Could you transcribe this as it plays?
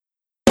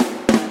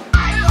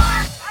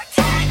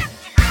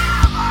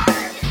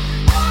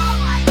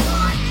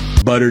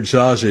buttered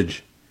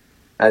sausage.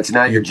 That's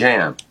not your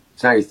jam.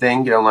 It's not your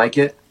thing. You don't like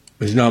it?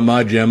 It's not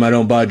my jam. I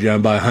don't buy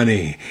jam. I buy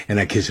honey, and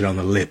I kiss it on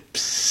the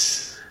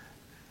lips.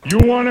 You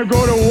want to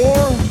go to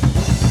war?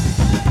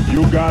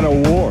 You got a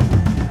war.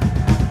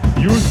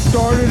 You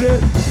started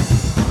it.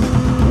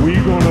 We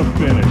gonna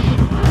finish.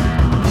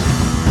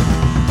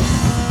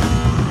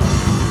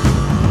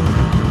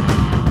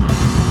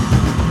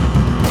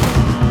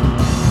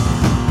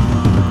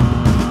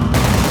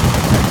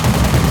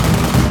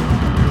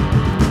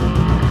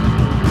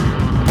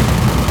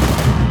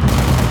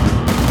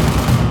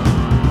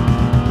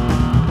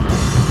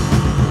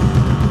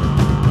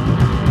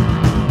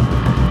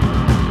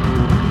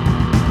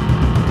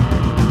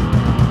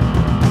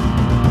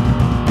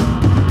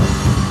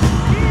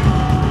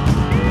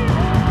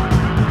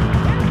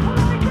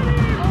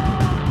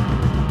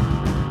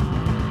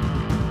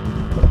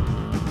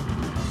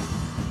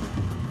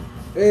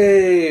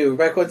 Hey, we're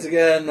back once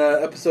again,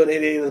 episode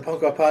 88 of the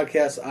Punk Rock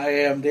Podcast. I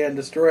am Dan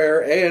Destroyer,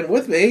 and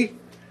with me,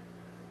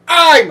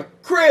 I'm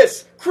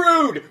Chris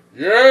Crude.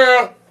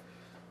 Yeah.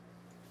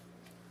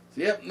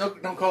 Yep, no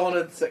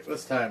calling in sick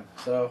this time.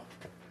 So,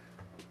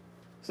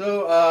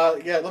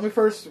 let me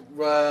first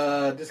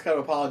just kind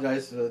of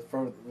apologize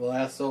for the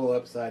last solo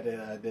episode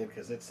I did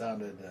because it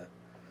sounded,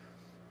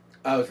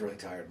 I was really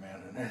tired,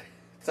 man. And it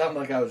sounded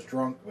like I was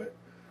drunk, but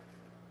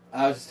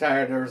I was just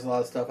tired. There was a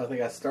lot of stuff. I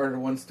think I started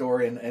one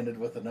story and ended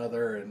with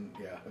another, and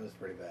yeah, it was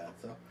pretty bad.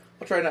 So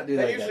I'll try not to do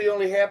that. That usually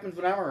only happens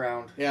when I'm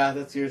around. Yeah,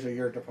 that's usually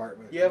your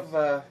department. You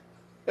have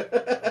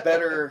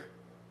better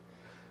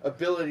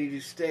ability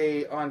to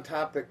stay on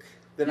topic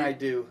than I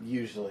do.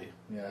 Usually,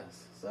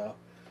 yes. So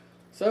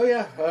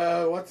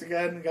yeah. Once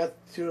again, got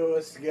the two of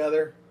us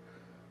together.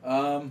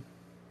 You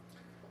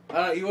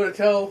want to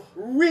tell?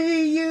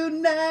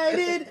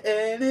 Reunited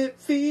and it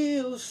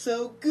feels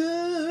so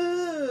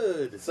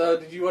good. So,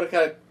 did you want to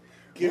kind of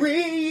give...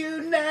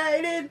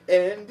 Reunited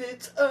and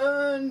it's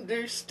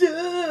understood.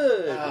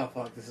 Oh,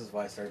 fuck, this is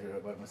why I started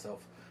it by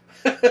myself.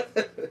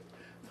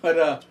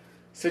 But,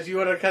 so do you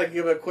want to kind of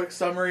give a quick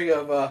summary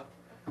of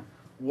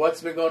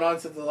what's been going on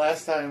since the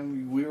last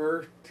time we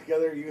were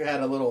together? You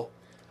had a little...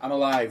 I'm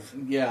alive.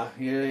 Yeah,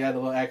 you had a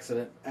little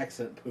accident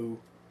poo.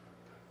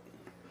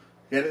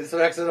 You had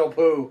some accidental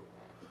poo.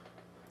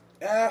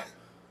 Some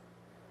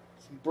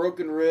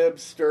broken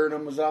ribs,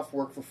 sternum, was off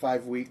work for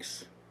 5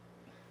 weeks.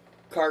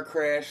 Car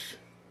crash.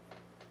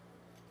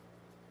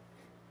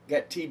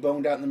 Got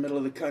T-boned out in the middle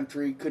of the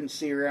country. Couldn't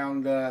see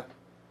around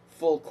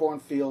full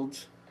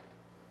cornfields.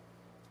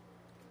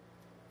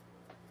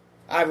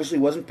 Obviously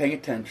wasn't paying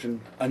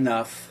attention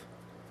enough.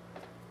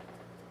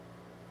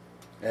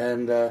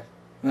 And at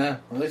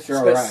least you're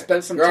all right.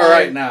 Spent some you're time, all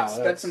right now.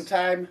 Spent some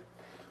time.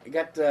 I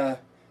got to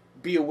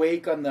be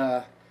awake on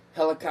the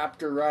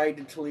helicopter ride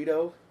to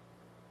Toledo.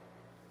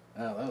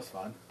 Oh, that was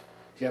fun.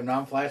 Do you have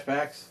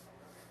non-flashbacks?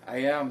 I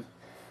am.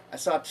 I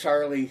saw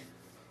Charlie.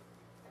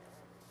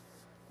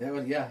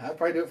 That'd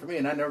probably do it for me,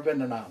 and I've never been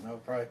to Nam. That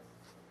would probably...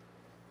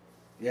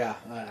 Yeah.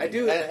 I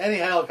do. Any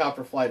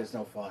helicopter flight is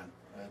no fun.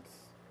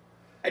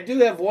 I do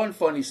have one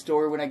funny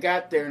story. When I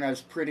got there and I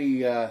was pretty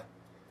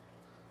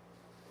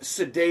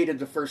sedated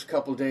the first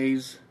couple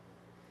days,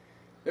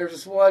 there was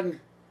this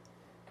one,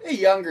 a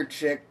younger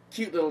chick,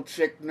 cute little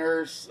chick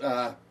nurse.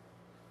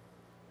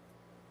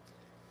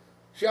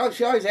 She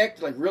always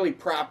acted like really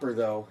proper,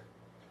 though.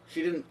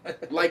 She didn't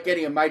like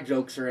any of my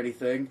jokes or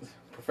anything.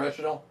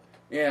 Professional?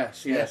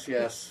 Yes.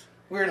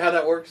 Weird how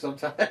that works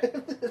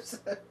sometimes.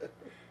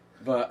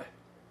 But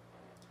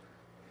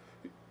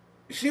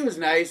she was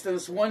nice. Then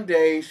this one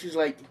day, she's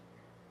like,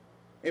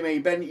 "Hey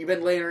man, you've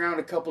been laying around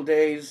a couple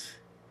days.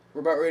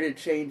 We're about ready to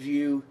change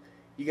you.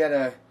 You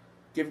gotta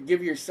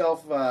give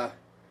yourself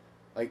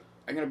like,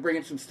 I'm gonna bring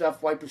in some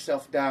stuff. Wipe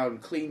yourself down.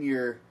 Clean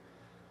your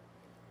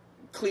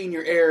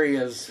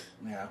areas.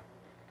 Yeah.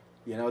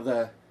 You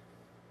know,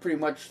 pretty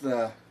much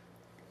the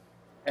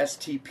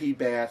STP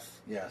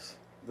bath. Yes.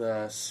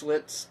 The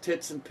slits,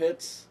 tits, and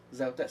pits. Is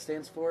that what that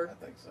stands for? I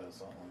think so.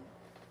 Something.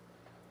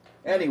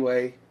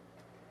 Anyway,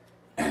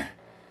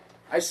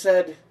 I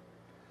said,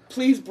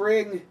 please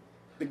bring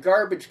the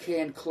garbage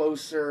can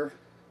closer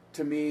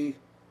to me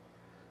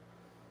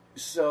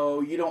so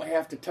you don't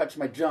have to touch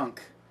my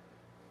junk.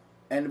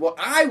 And what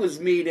I was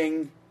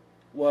meaning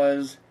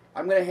was,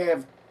 I'm going to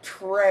have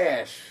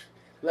trash.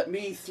 Let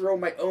me throw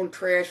my own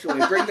trash away.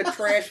 Bring the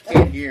trash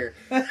can here.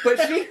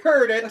 But she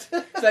heard it.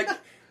 It's like,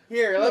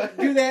 here, let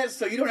me do that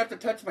so you don't have to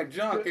touch my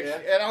junk.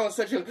 And all of a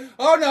sudden she's like,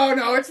 oh,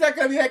 no, it's not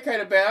going to be that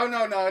kind of bad. Oh,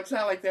 no, it's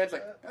not like that. It's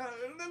like,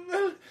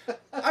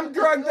 I'm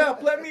drugged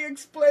up. Let me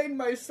explain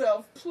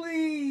myself,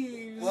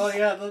 please. Well,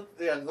 yeah.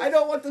 I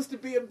don't want this to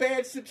be a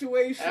bad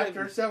situation.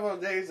 After several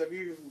days of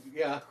you,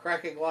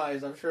 cracking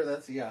lies, I'm sure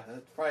that's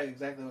probably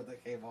exactly what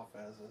that came off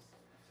as.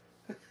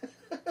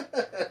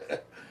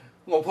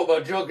 I'm going to put my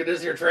junk in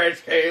this here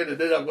trash can, and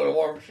then I'm going to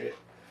wash it.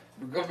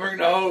 We're going to bring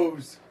the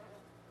hose.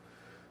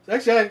 So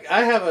actually,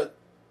 I have a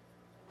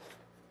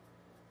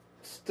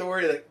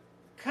story that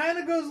kind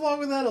of goes along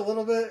with that a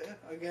little bit,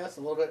 I guess,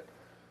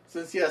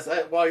 Since,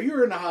 while you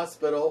were in the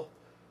hospital,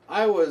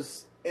 I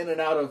was in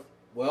and out of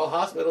well,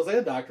 hospitals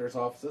and doctors'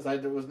 offices. I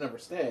was never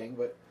staying,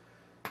 but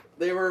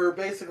they were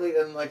basically,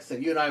 and like I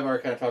said, you and I have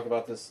already kind of talked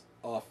about this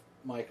off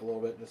mic a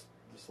little bit, just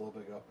a little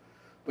bit ago.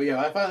 But yeah,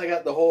 I finally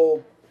got the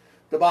whole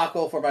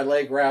debacle for my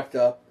leg wrapped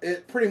up.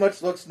 It pretty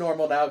much looks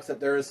normal now, except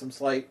there is some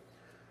slight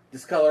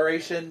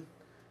discoloration.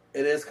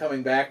 It is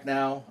coming back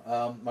now.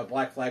 My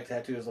black flag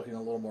tattoo is looking a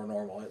little more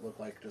normal. It looked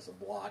like just a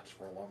blotch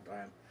for a long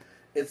time.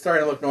 It's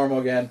starting to look normal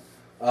again.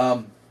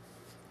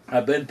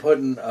 I've been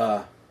putting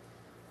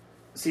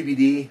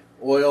CBD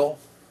oil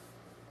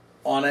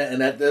on it,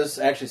 and that does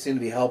actually seem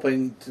to be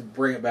helping to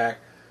bring it back.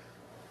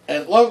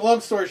 And long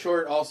story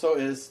short, also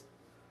is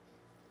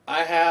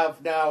I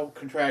have now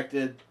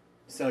contracted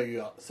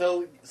cellulitis.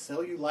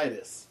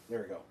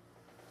 There we go.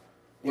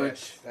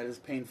 Which that is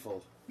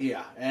painful.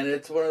 Yeah, and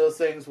it's one of those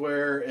things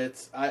where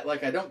I'm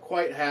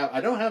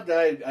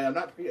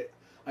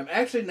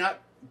actually not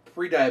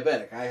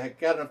pre-diabetic. I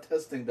got enough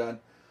testing done.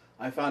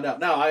 I found out.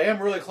 Now, I am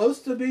really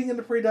close to being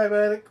into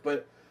pre-diabetic,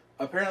 but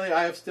apparently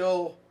I have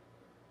still,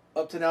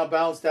 up to now,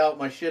 balanced out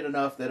my shit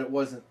enough that it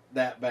wasn't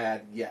that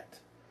bad yet.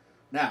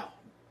 Now,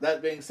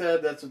 that being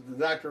said, that's what the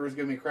doctor was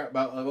giving me crap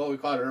about. Like, well, we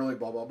caught it early,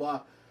 blah, blah,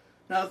 blah.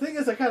 Now, the thing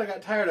is, I kind of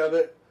got tired of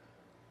it,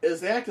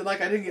 is they acted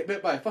like I didn't get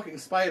bit by a fucking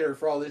spider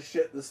for all this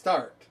shit at the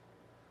start.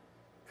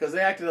 Because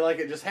they acted like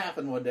it just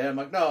happened one day. I'm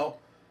like, no,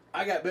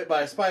 I got bit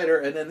by a spider,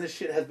 and then this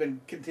shit has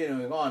been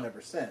continuing on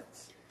ever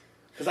since.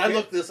 Because I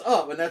looked this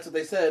up, and that's what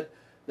they said.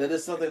 That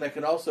is something that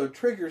can also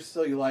trigger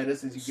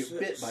cellulitis as you get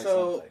bit by something.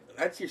 So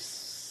that's your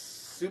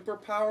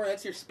superpower?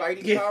 That's your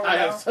Spidey power I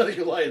now? have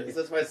cellulitis.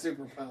 That's my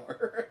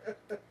superpower.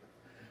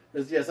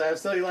 Yes, I have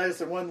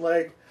cellulitis in one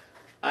leg.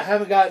 I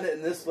haven't gotten it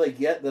in this leg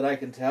yet that I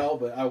can tell,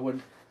 but I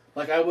wouldn't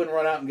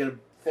run out and get a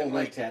full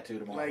leg tattoo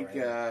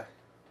tomorrow.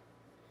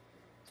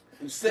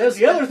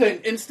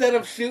 Instead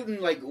of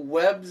shooting like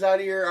webs out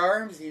of your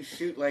arms, you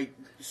shoot like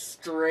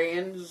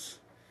strands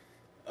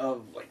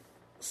of like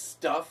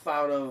stuff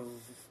out of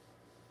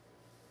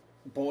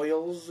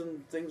boils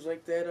and things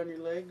like that on your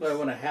legs. But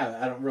when I have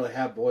it, I don't really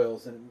have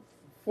boils, and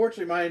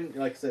fortunately, mine,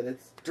 like I said,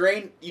 it's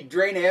you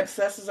drain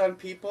abscesses on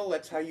people.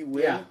 That's how you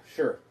win. Yeah,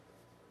 sure.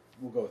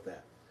 We'll go with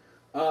that.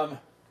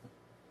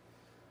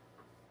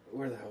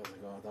 Where the hell was I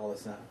going with all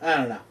this now? I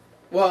don't know.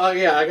 Well,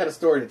 yeah, I got a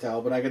story to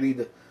tell, but I need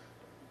to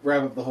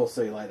wrap up the whole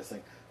cellulitis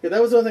thing. Yeah,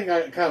 that was one thing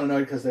I kind of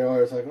annoyed because they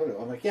always like, oh,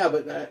 I'm like, yeah,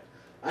 but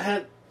I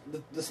had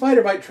the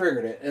spider bite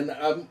triggered it, and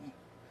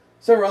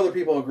several other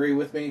people agree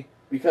with me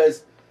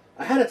because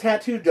I had a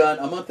tattoo done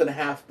a month and a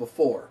half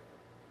before,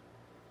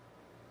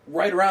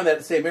 right around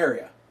that same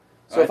area.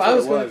 So if I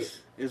was going to,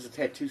 it was a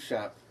tattoo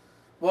shop.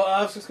 Well,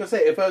 I was just going to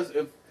say if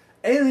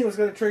anything was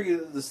going to trigger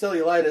the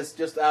cellulitis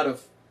just out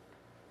of,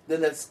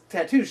 then that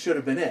tattoo should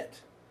have been it.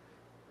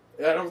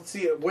 I don't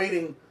see it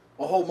waiting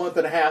a whole month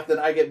and a half, then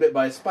I get bit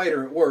by a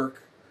spider at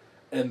work,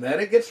 and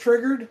then it gets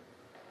triggered.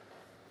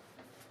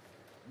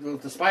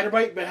 With the spider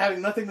bite but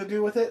having nothing to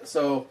do with it,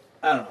 so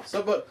I don't know.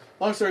 So, but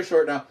long story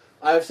short, now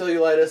I have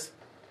cellulitis.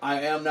 I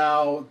am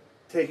now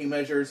taking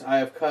measures. I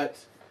have cut.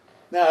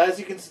 Now, as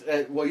you can,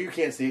 well, you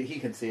can't see it. He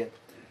can see it.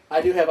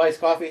 I do have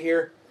iced coffee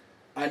here.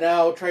 I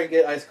now try and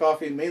get iced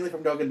coffee mainly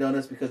from Dunkin'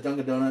 Donuts because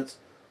Dunkin' Donuts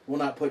will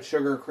not put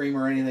sugar, cream,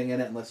 or anything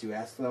in it unless you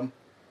ask them.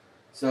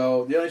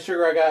 So the only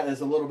sugar I got is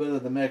a little bit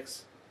of the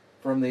mix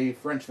from the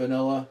French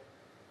vanilla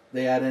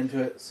they add into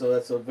it. So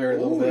that's a very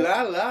little bit. Ooh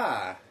la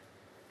la.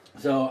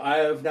 So I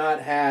have not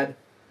had,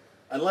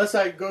 unless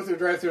I go through the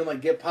drive-thru and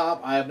like get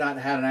pop, I have not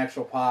had an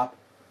actual pop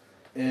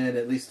in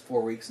at least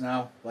 4 weeks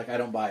now. Like I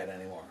don't buy it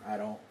anymore. I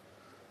don't,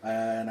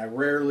 and I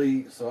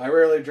rarely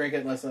drink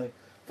it unless if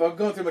I'm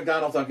going through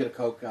McDonald's, I'll get a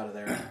Coke out of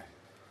there.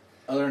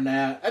 Other than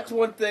that, that's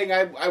one thing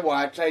I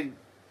watch.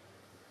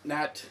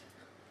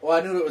 Well,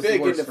 I knew it was the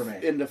worst for me.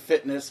 Into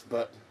fitness,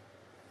 but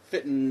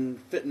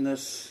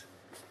fitness,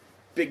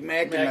 Big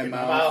Mac in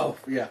my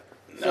mouth. Yeah.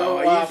 No, So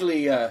I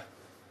usually.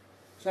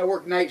 So I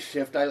work night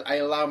shift. I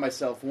allow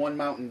myself one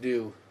Mountain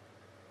Dew.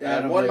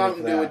 Yeah, one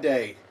Mountain Dew a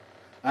day.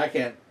 I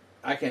can't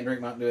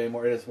drink Mountain Dew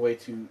anymore. It is way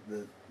too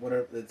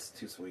it's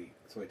too sweet.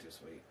 It's way too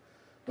sweet.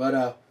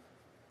 But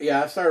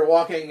yeah, I've started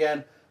walking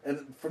again,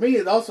 and for me,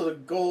 also the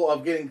goal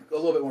of getting a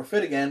little bit more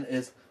fit again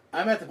is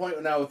I'm at the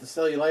point now with the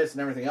cellulitis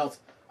and everything else.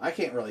 I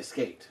can't really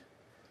skate.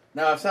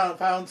 Now I've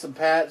found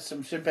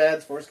some shin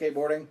pads for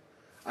skateboarding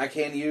I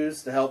can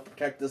use to help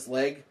protect this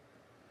leg.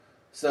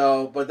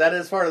 So, but that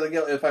is part of the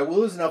guilt. If I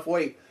lose enough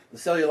weight, the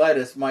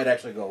cellulitis might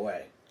actually go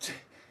away.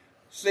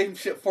 Same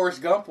shit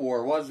Forrest Gump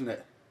wore, wasn't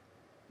it?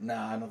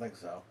 Nah, I don't think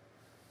so.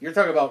 You're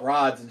talking about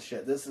rods and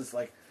shit. This is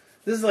like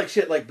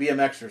shit like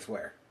BMXers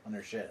wear on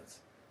their shins.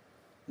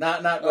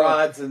 Not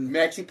rods and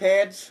maxi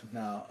pads.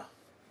 No.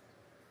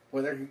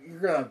 Well, you're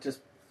gonna just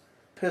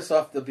piss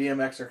off the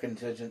BMXer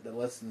contingent that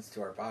listens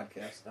to our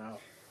podcast now.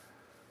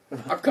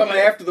 I'm coming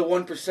after the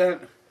 1%.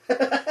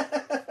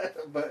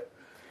 But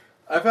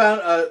I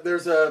found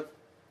there's a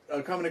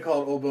company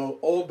called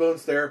Old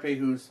Bones Therapy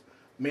who's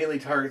mainly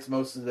targets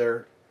most of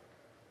their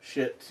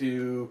shit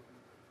to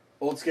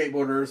old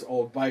skateboarders,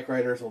 old bike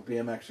riders, old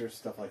BMXers,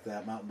 stuff like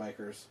that, mountain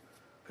bikers.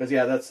 Because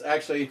yeah, that's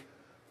actually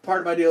part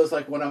of my deal is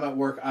like when I'm at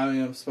work, I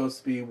am supposed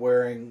to be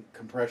wearing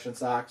compression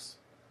socks.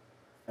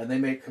 And they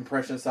make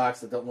compression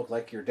socks that don't look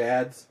like your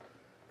dad's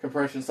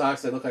compression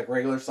socks. They look like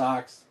regular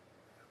socks.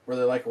 Where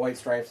they're like white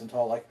stripes and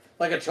tall,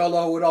 like a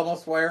cholo would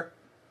almost wear.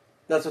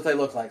 That's what they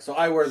look like. So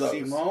I wear those.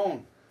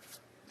 Simone.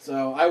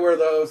 So I wear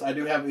those. I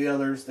do have the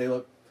others. They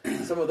look,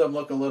 some of them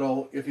look a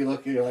little, if you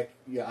look, you're like,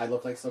 yeah, I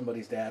look like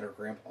somebody's dad or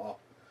grandpa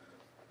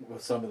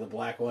with some of the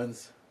black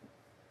ones.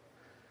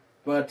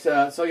 But,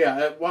 so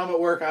yeah, while I'm at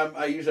work,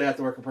 I usually have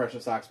to wear compression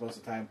socks most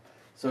of the time.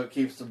 So it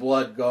keeps the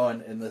blood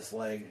going in this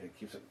leg. It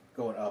keeps it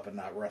going up and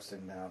not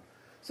rusting down.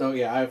 So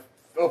yeah,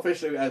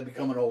 I've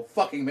become an old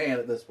fucking man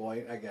at this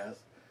point, I guess.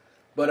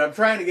 But I'm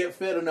trying to get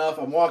fit enough.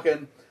 I'm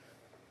walking.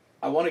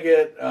 I want to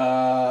get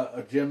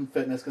a gym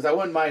fitness because I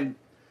wouldn't mind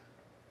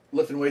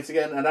lifting weights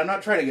again. And I'm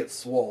not trying to get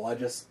swole.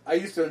 I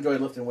used to enjoy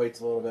lifting weights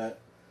a little bit.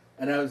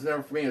 And it was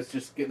never, for me, it's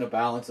just getting a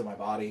balance in my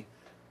body.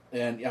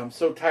 And I'm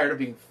so tired of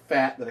being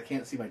fat that I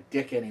can't see my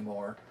dick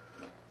anymore.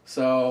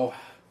 So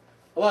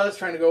a lot of it's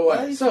trying to go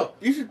away. Well,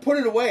 you should put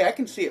it away. I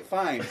can see it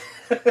fine.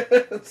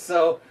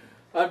 So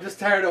I'm just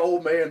tired of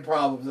old man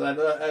problems. And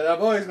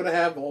I'm always going to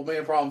have old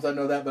man problems. I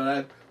know that. But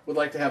I would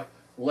like to have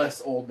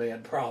less old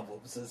man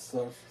problems and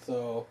stuff.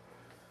 So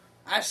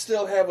I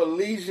still have a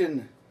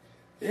lesion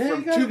from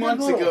you got 2 a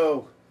months good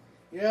ago.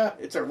 Yeah.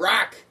 It's a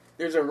rock.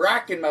 There's a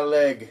rock in my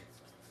leg.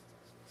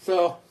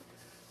 So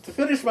to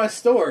finish my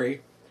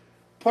story,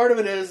 part of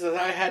it is that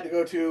I had to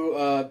go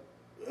to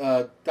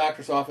a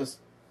doctor's office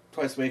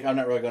twice a week. I'm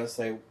not really going to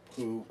say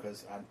who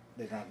because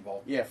they're not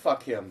involved. Yeah,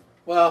 fuck him.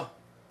 Well,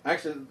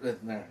 actually,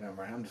 never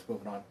mind. I'm just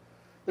moving on.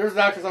 There's a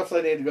doctor's office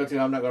I need to go to.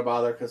 I'm not going to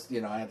bother because,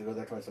 I had to go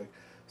there twice a week.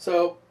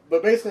 So,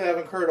 but basically I've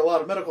incurred a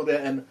lot of medical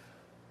debt and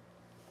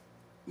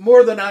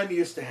more than I'm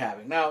used to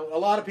having. Now, a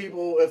lot of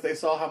people, if they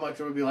saw how much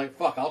it would be like,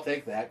 fuck, I'll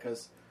take that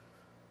because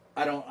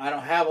I don't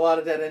have a lot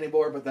of debt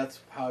anymore, but that's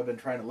how I've been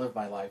trying to live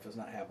my life, is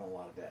not having a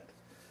lot of debt.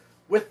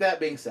 With that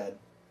being said,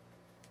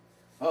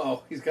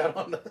 he's got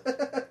on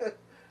the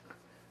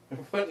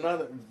putting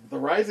on the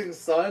rising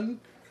sun.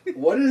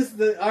 What is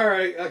the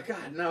alright,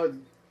 God, no,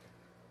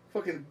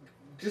 fucking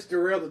just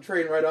derailed the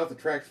train right off the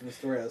tracks from the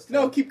story I was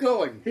telling. No, keep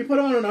going. He put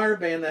on an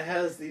armband that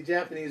has the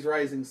Japanese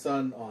rising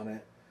sun on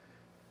it.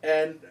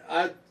 And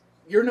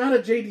you're not a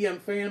JDM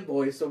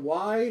fanboy, so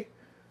why?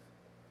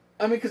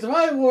 I mean, because if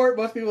I wore it,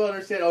 most people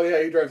understand, oh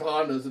yeah, he drives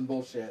Hondas and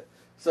bullshit.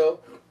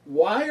 So,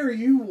 why are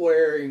you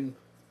wearing...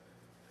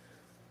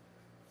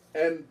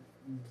 And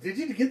did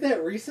you get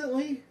that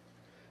recently?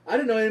 I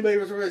didn't know anybody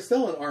was really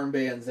selling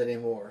armbands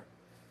anymore.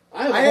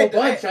 I have a whole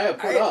bunch I have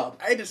put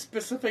up. I had to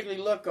specifically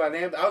look on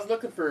Amazon. I was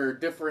looking for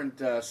different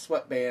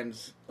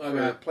sweatbands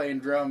for playing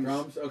drums.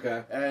 Drums,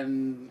 okay.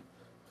 And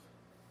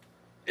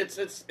it's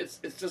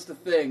just a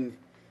thing.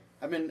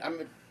 I'm in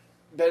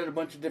a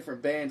bunch of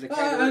different bands. I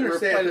kind of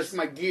replenish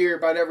my gear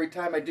about every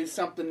time I do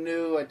something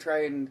new. I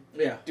try and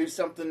do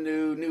something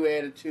new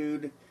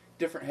attitude,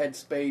 different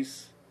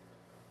headspace.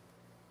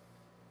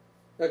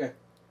 Okay.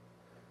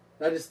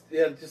 I just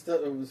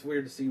thought it was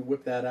weird to see you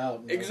whip that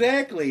out.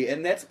 Exactly,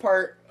 and that's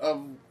part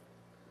of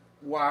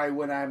why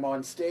when I'm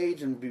on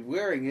stage and be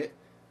wearing it,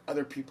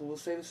 other people will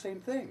say the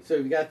same thing. So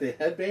you got the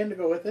headband to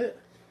go with it?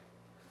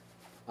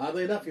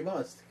 Oddly enough, you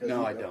must.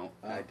 No, I don't.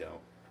 I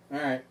don't. All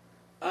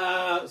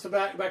right. So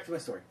back to my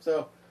story.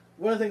 So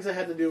one of the things I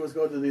had to do was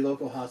go to the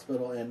local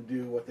hospital and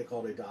do what they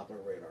called a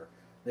Doppler radar.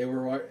 They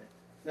were...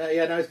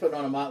 now he's putting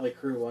on a Motley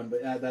Crue one,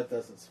 but that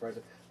doesn't surprise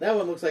me. That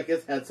one looks like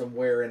it's had some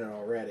wear in it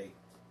already.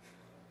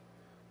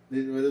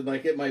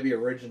 Like it might be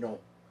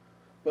original.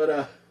 But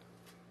I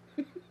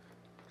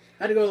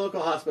had to go to the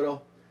local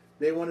hospital.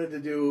 They wanted to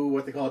do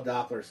what they call a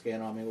Doppler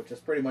scan on me, which is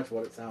pretty much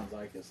what it sounds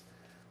like.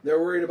 They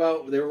were worried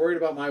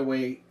about my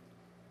weight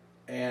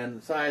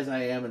and the size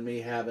I am and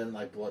me having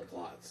like blood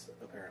clots,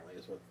 apparently.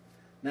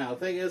 Now the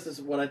thing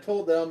is what I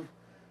told them,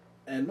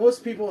 and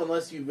most people,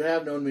 unless you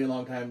have known me a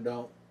long time,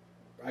 don't,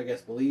 I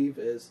guess, believe,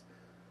 is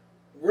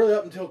really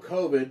up until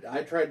COVID,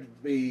 I tried to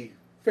be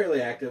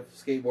fairly active,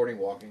 skateboarding,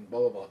 walking,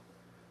 blah, blah, blah.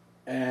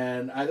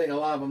 And I think a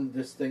lot of them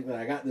just think that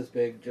I got this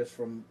big just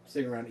from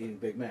sitting around eating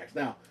Big Macs.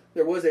 Now,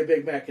 there was a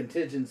Big Mac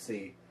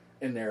contingency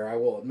in there, I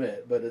will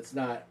admit, but it's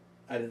not,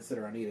 I didn't sit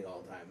around eating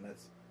all the time.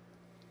 That's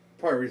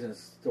part of the reason it's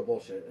still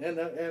bullshit. And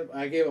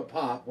I gave up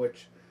pop,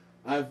 which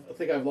I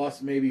think I've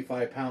lost maybe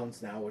 5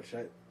 pounds now, which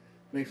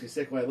makes me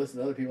sick when I listen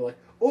to other people like,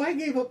 oh, I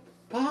gave up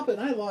pop and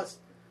I lost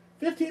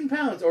 15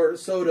 pounds. Or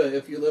soda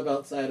if you live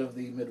outside of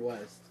the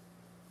Midwest.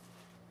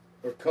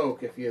 Or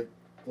Coke if you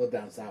live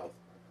down south.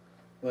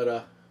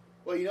 But,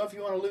 well, if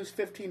you want to lose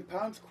 15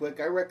 pounds quick,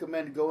 I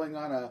recommend going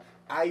on a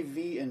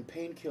IV and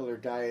painkiller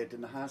diet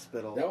in the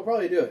hospital. That will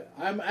probably do it.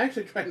 I'm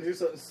actually trying to do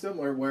something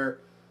similar where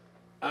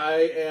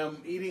I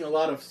am eating a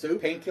lot of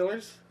soup.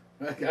 Painkillers?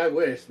 I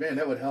wish. Man,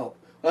 that would help.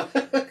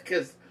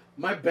 Because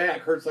my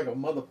back hurts like a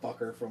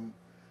motherfucker from...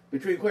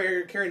 Between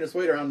carrying this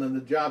weight around and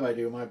the job I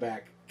do, my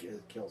back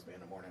kills me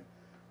in the morning.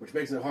 Which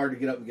makes it hard to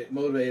get up and get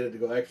motivated to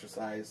go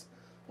exercise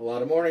a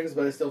lot of mornings,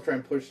 but I still try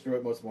and push through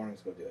it most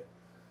mornings, go do it.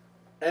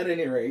 At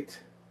any rate...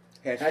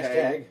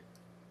 Hashtag.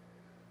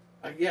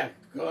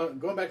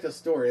 going back to the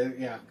story.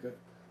 Yeah.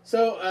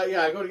 So,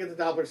 I go to get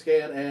the Doppler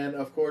scan, and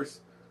of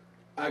course,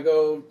 I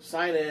go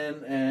sign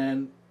in,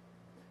 and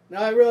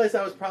now I realized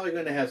I was probably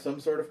going to have some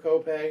sort of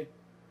copay.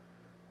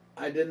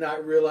 I did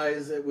not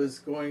realize it was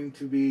going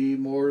to be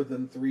more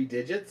than 3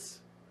 digits.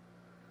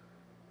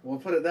 We'll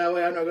put it that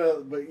way. I'm not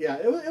gonna, but yeah,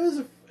 it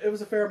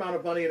was a fair amount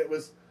of money, and it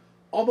was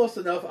almost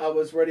enough. I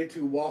was ready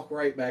to walk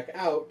right back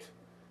out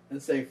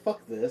and say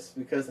fuck this,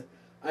 because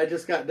I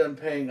just got done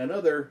paying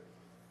another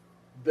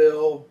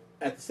bill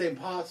at the same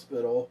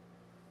hospital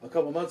a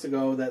couple months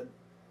ago that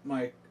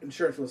my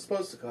insurance was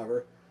supposed to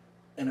cover,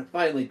 and it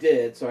finally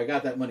did. So I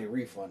got that money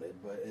refunded,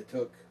 but it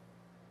took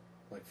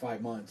like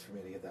 5 months for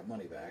me to get that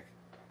money back.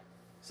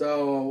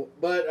 So,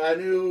 but I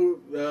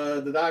knew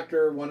the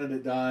doctor wanted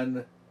it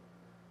done.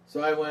 So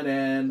I went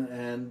in,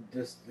 and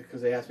just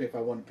because they asked me if I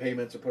wanted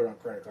payments or put it on a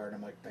credit card, and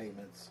I'm like,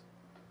 payments.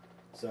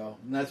 So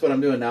that's what I'm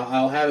doing now.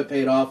 I'll have it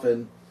paid off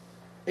in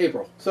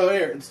April. So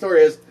here, the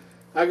story is,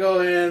 I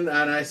go in,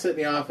 and I sit in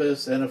the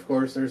office, and of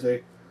course there's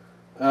a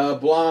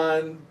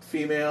blonde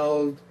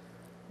female,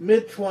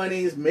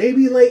 mid-20s,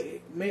 maybe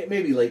late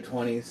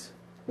 20s,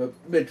 but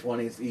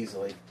mid-20s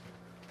easily.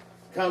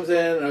 Comes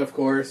in, of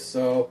course,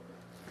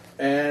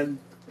 and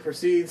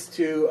proceeds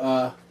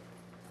to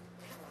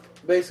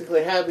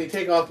basically have me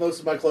take off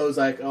most of my clothes,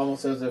 like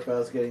almost as if I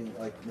was getting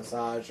like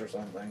massage or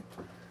something.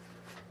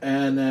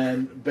 And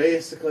then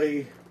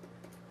basically,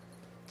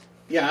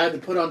 I had to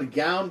put on a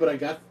gown, but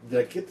did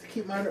I get to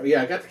keep my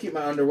I got to keep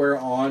my underwear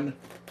on,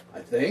 I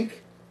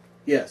think.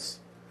 Yes.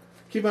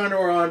 Keep my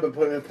underwear on, but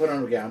put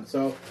on a gown.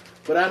 So,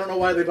 but I don't know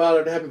why they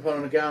bothered to have me put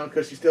on a gown,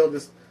 because she still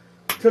just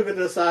took it to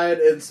the side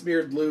and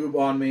smeared lube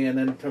on me, and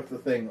then took the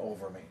thing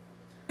over me.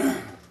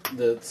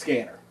 The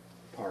scanner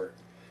part.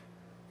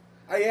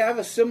 I have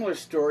a similar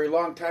story. A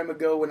long time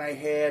ago when I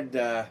had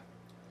a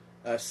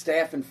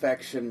staph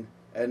infection,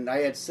 and I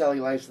had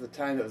cellulitis at the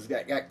time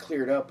that got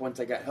cleared up once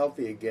I got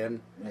healthy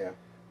again. Yeah.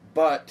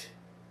 But,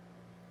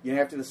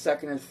 after the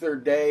second or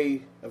third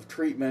day of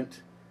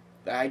treatment,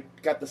 I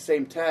got the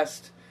same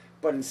test,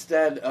 but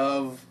instead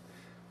of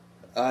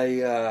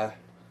a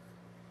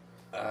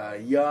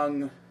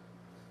young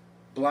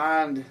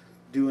blonde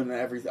doing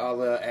all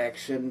the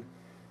action,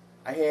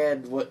 I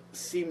had what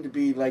seemed to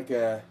be like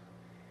a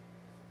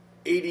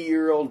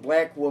 80-year-old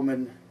black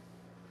woman.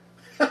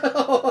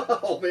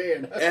 Oh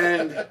man!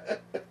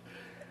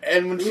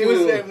 And when she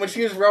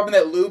was rubbing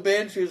that lube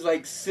in, she was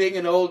like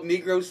singing old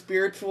Negro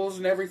spirituals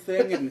and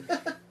everything,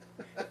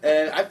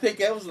 and I think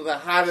that was the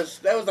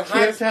hottest. That was the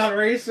hottest. Town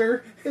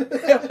Racer.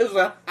 That was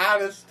the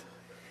hottest.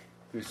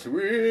 The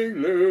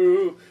swing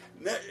low.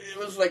 It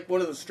was like one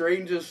of the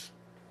strangest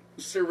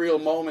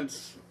surreal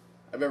moments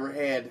I've ever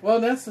had. Well,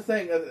 that's the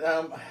thing.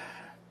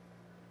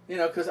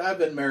 Because I've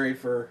been married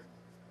for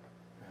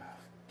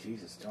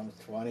almost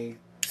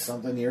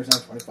 20-something years now,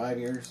 25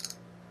 years.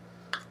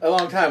 A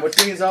long time, which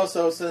means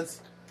also,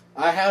 since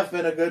I have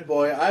been a good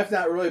boy, I've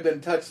not really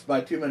been touched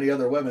by too many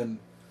other women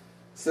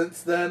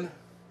since then.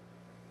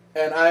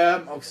 And I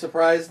am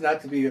surprised,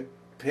 not to be a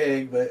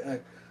pig,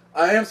 but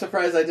I am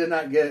surprised I did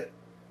not get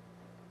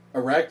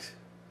erect.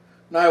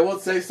 Now, I will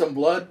say some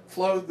blood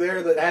flowed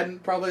there that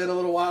hadn't probably in a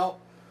little while.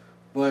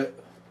 But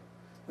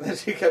then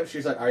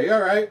she's like, "Are you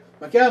alright?"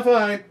 I'm like, "Yeah, I'm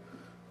fine."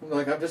 I'm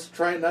like, I'm just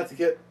trying not to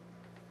get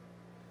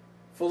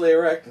fully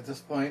erect at this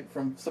point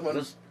from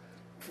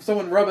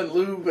someone rubbing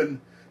lube.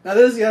 And now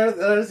that is the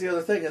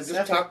other thing. Is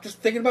just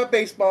thinking about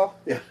baseball.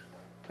 Yeah,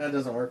 that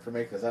doesn't work for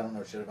me because I don't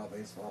know shit about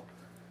baseball.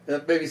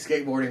 Maybe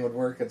skateboarding would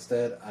work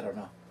instead. I don't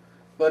know.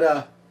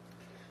 But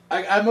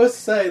I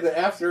must say that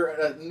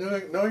after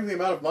knowing the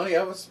amount of money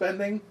I was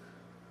spending,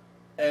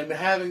 and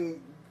by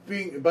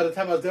the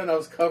time I was done, I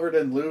was covered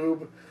in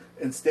lube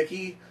and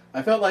sticky.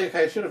 I felt like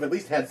I should have at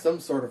least had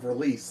some sort of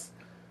release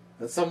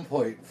at some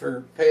point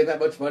for paying that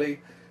much money,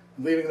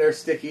 leaving there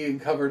sticky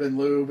and covered in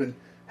lube, and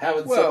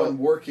having someone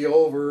work you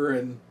over.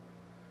 And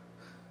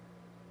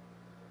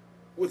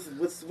with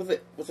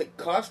it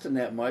costing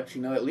that much,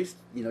 at least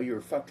you were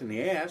fucked in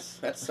the ass.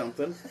 That's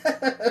something.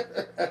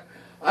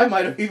 I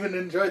might have even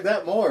enjoyed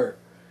that more.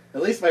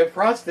 At least my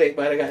prostate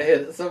might have got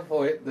hit at some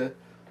point.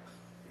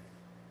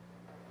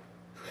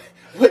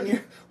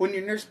 When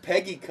your nurse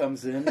Peggy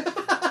comes in.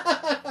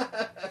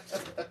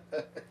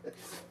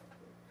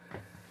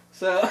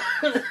 So,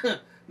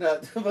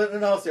 no, but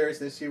in all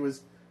seriousness, she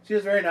was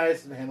very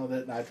nice and handled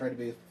it, and I tried to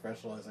be as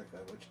professional as I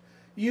could, which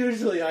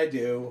usually I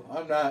do.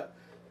 I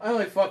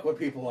only fuck with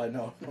people I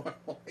know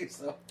normally,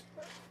 so.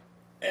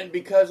 And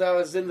because I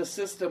was in the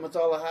system with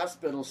all the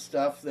hospital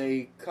stuff,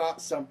 they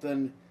caught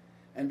something,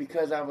 and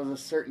because I was a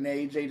certain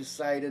age, they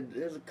decided,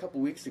 it was a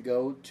couple weeks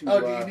ago, to... Oh,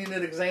 do you need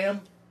an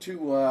exam?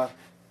 To,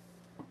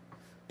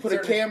 put a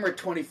camera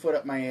 20 foot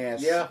up my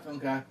ass. Yeah,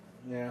 okay,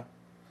 yeah.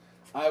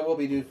 I will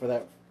be due for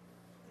that,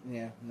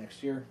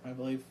 next year, I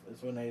believe,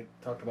 is when they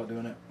talked about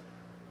doing it.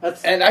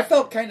 And I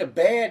felt kind of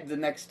bad the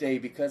next day,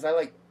 because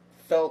I,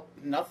 felt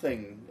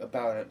nothing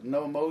about it.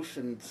 No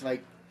emotions,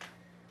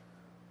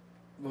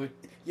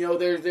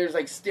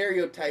 there's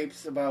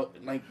stereotypes about,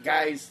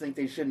 guys think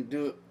they shouldn't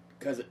do it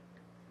because it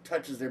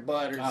touches their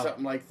butt or Oh.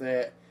 something like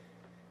that.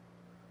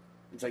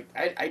 It's like,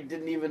 I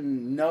didn't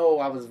even know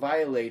I was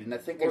violated. And I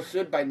think I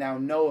should by now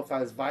know if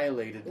I was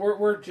violated.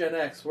 We're Gen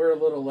X. We're a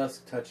little less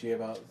touchy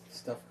about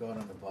stuff going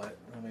on the butt.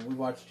 I mean, we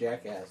watched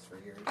Jackass for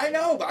years. I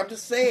know, but I'm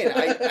just saying.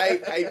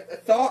 I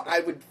thought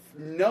I would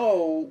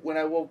know when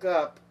I woke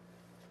up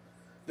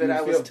that You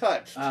I was feel-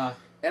 touched.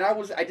 And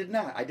I did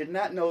not. I did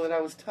not know that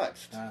I was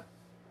touched.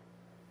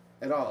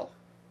 At all.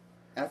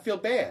 And I feel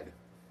bad.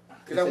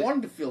 Because I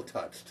wanted to feel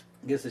touched.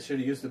 Guess I should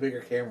have used a bigger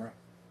camera.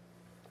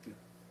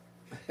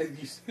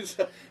 just use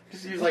One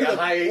like of a them-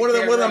 high one of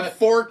them camera.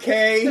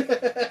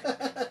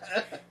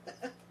 4K.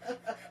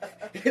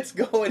 It's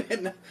going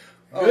in.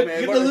 Oh Good, man,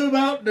 get what the are- lube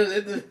out.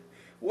 The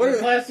what are-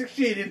 plastic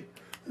sheeting?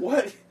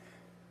 What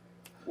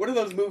are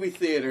those movie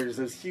theaters?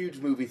 Those huge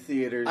movie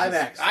theaters?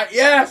 IMAX.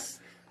 Yes,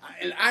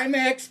 an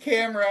IMAX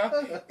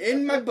camera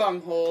in my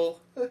bunghole.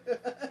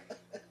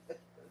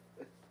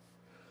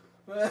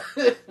 There's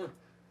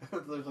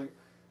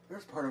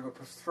part of a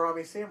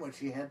pastrami sandwich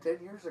he had 10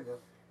 years ago.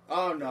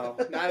 Oh no,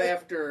 not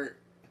after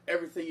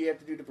everything you have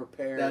to do to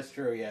prepare. That's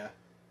true. Yeah.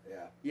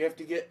 You have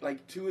to get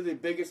like 2 of the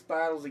biggest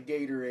bottles of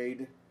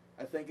Gatorade.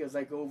 I think it's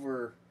like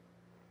over.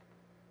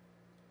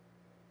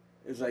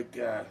 It's like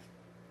yeah,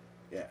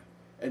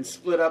 and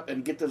split up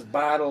and get this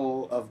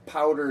bottle of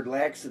powdered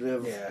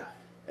laxative. Yeah.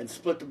 And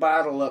split the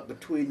bottle up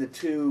between the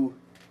 2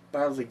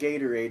 bottles of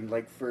Gatorade, and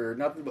like for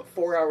nothing but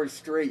 4 hours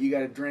straight, you got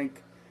to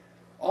drink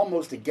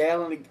almost a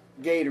gallon of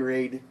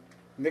Gatorade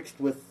mixed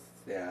with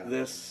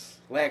this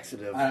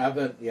laxative. I've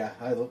been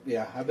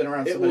I've been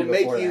around It somebody will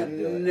make before you that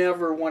do it.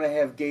 never want to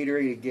have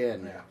Gatorade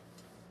again.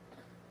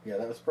 Yeah,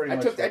 that was pretty I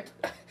much.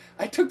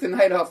 I took the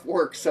night off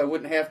work so I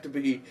wouldn't have to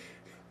be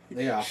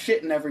Yeah.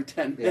 shitting every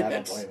 10 Yeah, I don't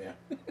minutes. blame you.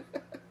 And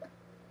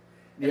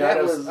Yeah,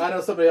 that I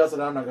know somebody else,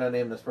 and I'm not going to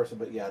name this person,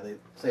 but yeah, they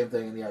same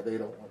thing, and yeah, they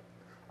don't want.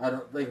 I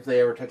don't think if they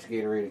ever touch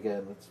Gatorade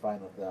again, it's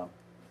fine with them.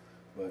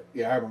 But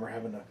yeah, I remember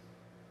having to.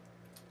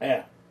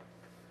 Yeah.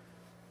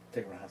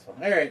 Take them to the hospital.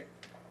 All right.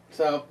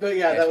 So, but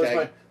yeah, that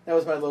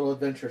was my little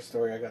adventure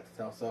story I got to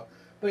tell. So,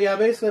 but yeah,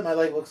 basically my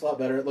leg looks a lot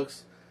better. It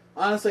looks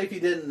honestly, if you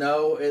didn't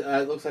know, it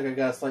looks like I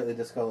got a slightly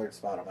discolored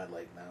spot on my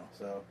leg now.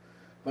 So,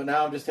 but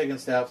now I'm just taking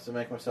steps to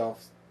make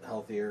myself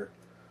healthier.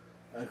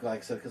 Like I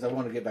said, because I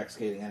want to get back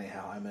skating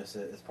anyhow. I miss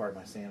it. It's part of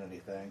my sanity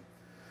thing.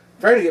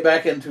 I'm trying to get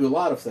back into a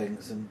lot of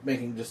things and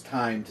making just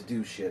time to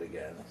do shit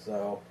again.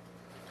 So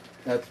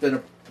that's been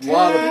a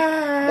lot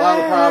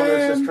of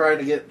progress just trying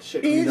to get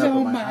shit cleaned up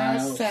in my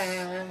house.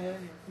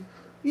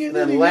 And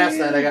then last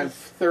night I got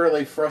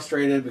thoroughly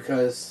frustrated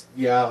because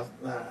there's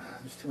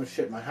too much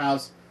shit in my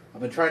house.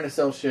 I've been trying to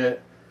sell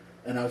shit,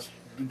 and I was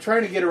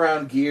trying to get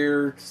around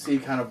gear to see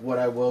kind of what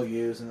I will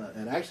use.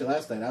 And actually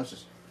last night I was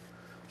just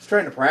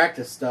trying to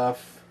practice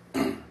stuff,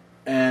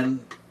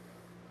 and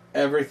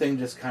everything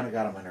just kind of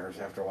got on my nerves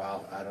after a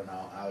while. I don't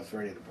know. I was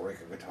ready to break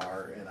a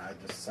guitar, and I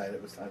just decided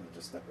it was time to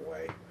just step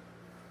away.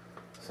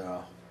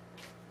 So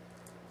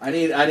I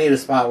need a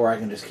spot where I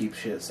can just keep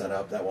shit set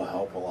up. That will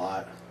help a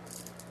lot.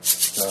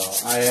 So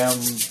I am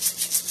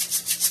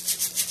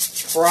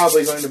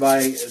probably going to buy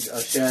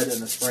a shed in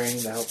the spring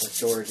to help with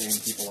storage and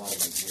keep a lot of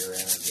my gear in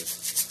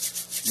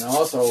it. Now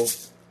also,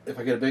 if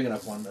I get a big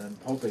enough one, I'm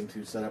hoping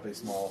to set up a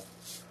small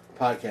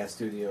podcast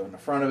studio in the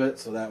front of it,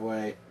 so that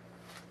way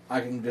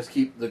I can just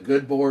keep the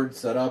good board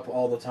set up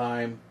all the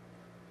time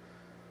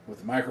with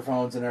the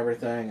microphones and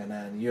everything, and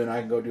then you and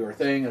I can go do our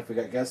thing, and if we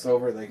got guests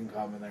over, they can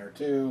come in there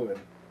too. And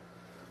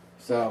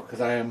so,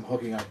 because I am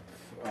hooking up,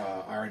 I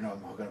already know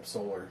I'm hooking up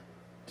solar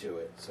to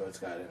it, so it's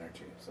got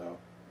energy. So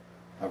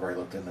I've already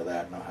looked into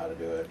that and know how to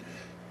do it.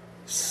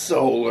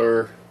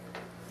 Solar.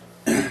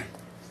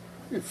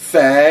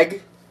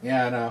 Fag.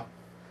 Yeah, I know.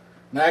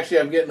 And actually,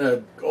 I'm getting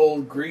an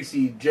old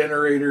greasy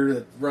generator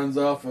that runs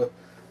off a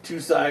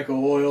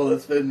 2-cycle oil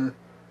that's been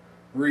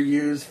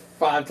reused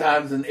 5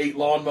 times in 8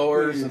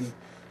 lawnmowers. And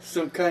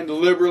Some kind of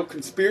liberal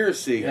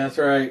conspiracy. that's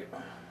right.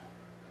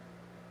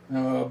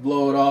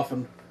 Blow it off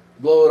and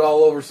blow it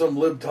all over some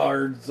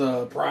libtard's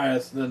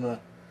Prius. Then,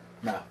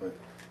 but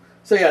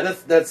so yeah,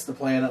 that's the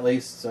plan at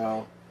least.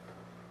 So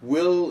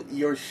Will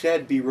your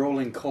shed be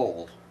rolling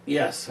coal?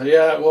 yes,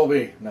 yeah, it will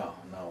be. No,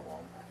 it won't.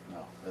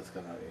 No, that's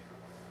gonna be.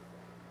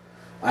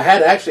 I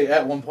had actually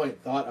at one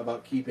point thought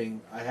about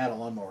keeping. I had a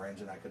lawnmower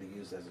engine I could have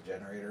used as a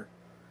generator.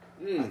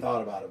 I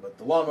thought about it, but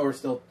the lawnmower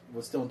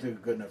was still in too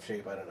good enough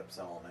shape. I ended up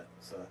selling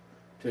it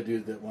to do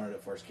the one of the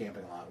first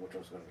camping lot, which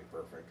was going to be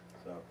perfect.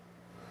 So,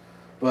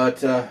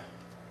 but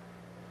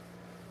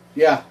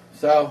yeah,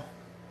 so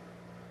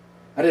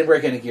I didn't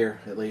break any gear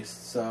at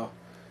least. So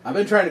I've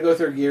been trying to go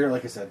through gear,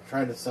 like I said,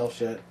 trying to sell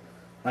shit.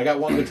 I got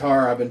one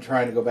guitar I've been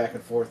trying to go back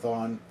and forth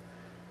on.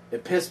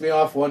 It pissed me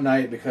off one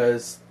night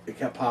because it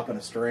kept popping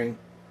a string.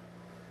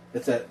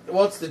 It's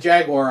the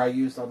Jaguar I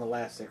used on the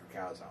last Sacred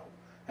Cows album.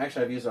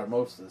 Actually, I've used it on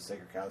most of the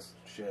Sacred Cows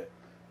shit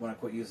when I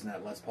quit using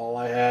that Les Paul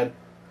I had.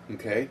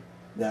 Okay.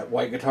 That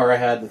white guitar I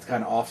had that's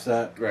kind of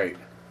offset. Right.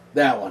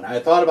 That one. I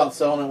thought about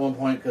selling it at one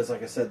point because,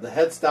 like I said, the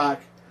headstock,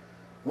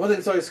 one thing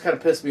that's always kind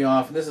of pissed me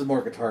off, and this is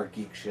more guitar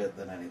geek shit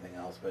than anything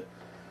else, but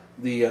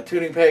the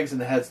tuning pegs and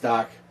the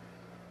headstock.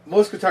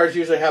 Most guitars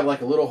usually have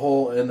like a little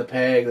hole in the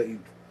peg that you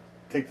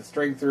take the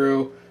string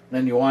through, and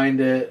then you wind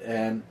it,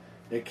 and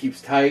it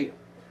keeps tight.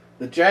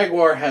 The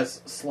Jaguar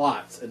has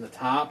slots in the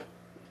top,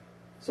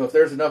 so if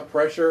there's enough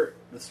pressure,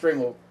 the string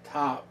will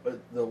pop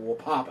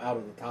out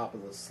of the top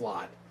of the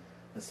slot,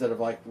 instead of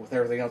like with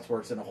everything else where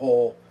it's in a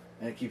hole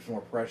and it keeps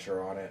more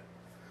pressure on it.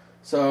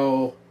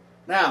 So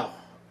now,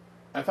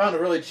 I found a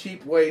really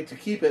cheap way to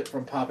keep it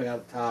from popping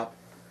out the top.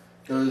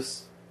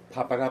 Those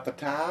Pop it out the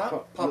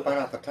top. Pop it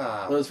out the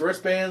top. Those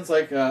wristbands,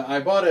 like I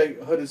bought a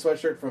hooded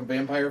sweatshirt from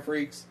Vampire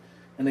Freaks,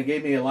 and they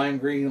gave me a lime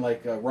green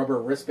like a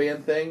rubber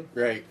wristband thing.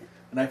 Right.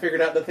 And I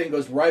figured out the thing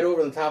goes right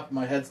over the top of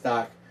my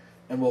headstock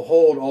and will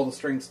hold all the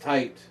strings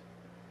tight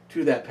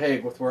to that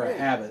peg with where I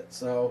have it.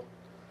 So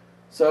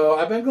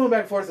I've been going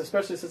back and forth,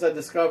 especially since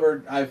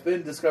I've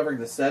been discovering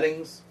the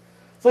settings.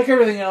 It's like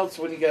everything else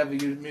when you get a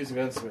music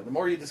instrument. The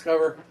more you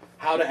discover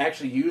how to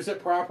actually use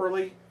it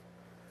properly,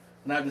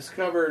 and I've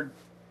started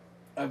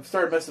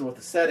messing with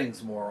the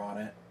settings more on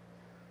it.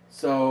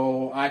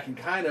 So I can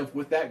kind of,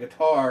 with that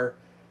guitar,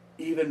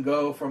 even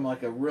go from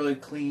like a really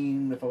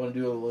clean, if I want to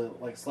do a little,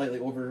 like slightly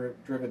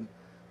overdriven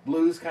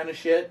blues kind of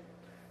shit,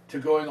 to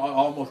going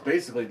almost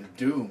basically to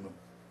doom,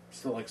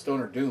 still like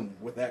stoner doom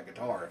with that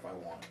guitar if I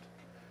want.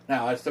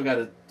 Now I still got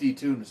to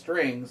detune the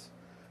strings,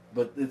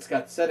 but it's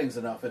got settings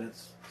enough in it.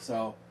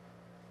 So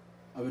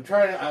I would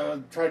try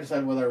to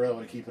decide whether I really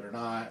want to keep it or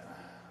not,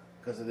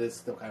 because it is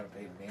still kind of a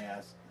pain in the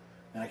ass,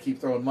 and I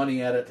keep throwing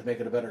money at it to make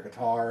it a better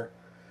guitar.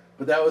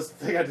 But that was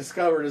the thing I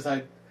discovered is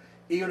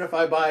even if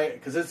I buy it,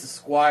 because it's a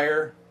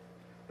Squire,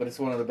 but it's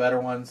one of the better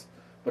ones,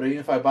 but even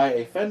if I buy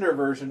a Fender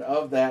version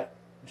of that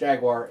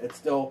Jaguar, it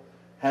still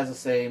has the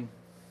same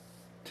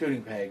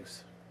tuning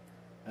pegs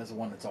as the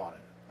one that's on it.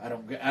 I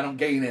don't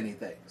gain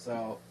anything.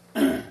 So,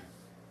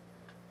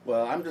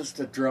 well, I'm just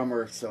a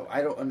drummer, so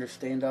I don't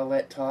understand all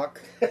that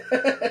talk.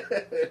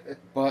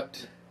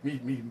 But me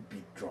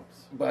beat drums.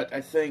 But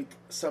I think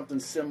something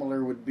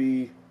similar would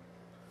be,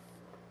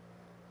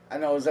 I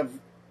know,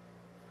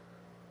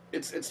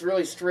 it's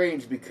really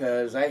strange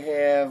because I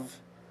have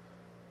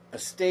a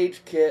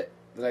stage kit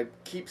that I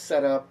keep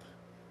set up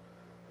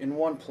in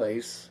one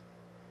place,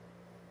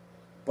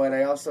 but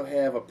I also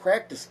have a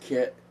practice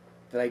kit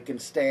that I can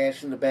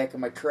stash in the back of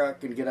my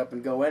truck and get up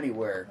and go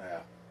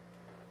anywhere.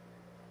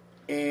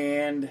 Yeah.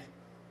 And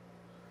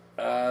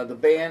the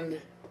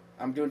band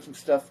I'm doing some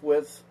stuff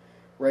with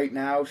right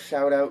now,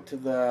 shout out to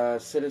the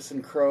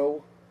Citizen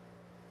Crow.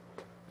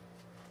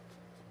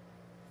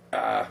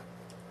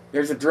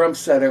 There's a drum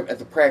set at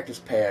the practice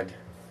pad,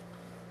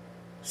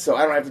 so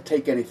I don't have to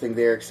take anything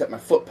there except my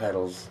foot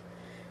pedals.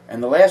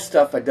 And the last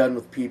stuff I've done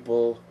with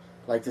people,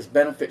 like this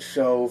benefit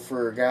show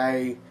for a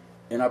guy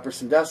in Upper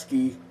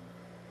Sandusky,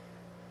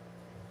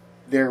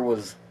 there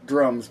was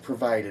drums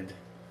provided.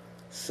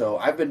 So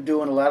I've been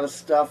doing a lot of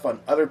stuff on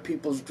other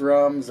people's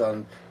drums,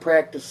 on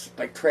practice,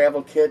 like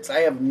travel kits. I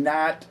have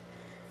not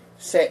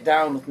sat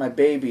down with my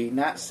baby,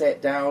 not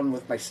sat down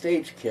with my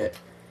stage kit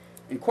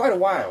in quite a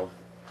while.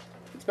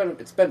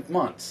 It's been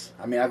months.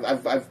 I mean,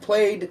 I've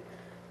played,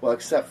 well,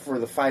 except for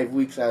the 5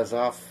 weeks I was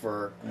off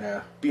for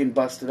being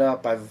busted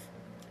up. I've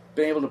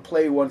been able to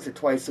play once or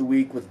twice a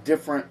week with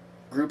different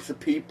groups of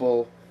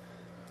people,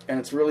 and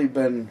it's really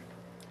been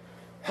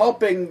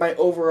helping my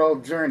overall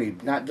journey,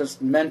 not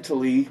just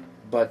mentally,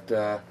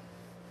 but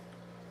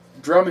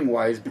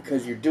drumming-wise,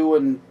 because you're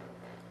doing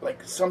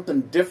like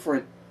something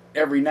different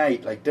every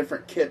night, like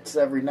different kits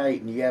every night,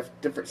 and you have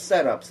different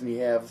setups, and you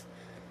have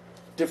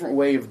different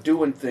way of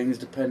doing things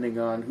depending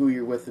on who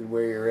you're with and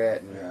where you're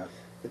at. And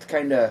it's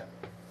kind of,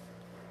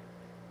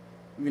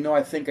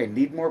 I think I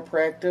need more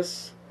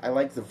practice. I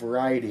like the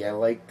variety. I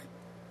like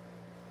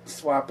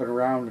swapping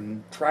around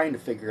and trying to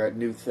figure out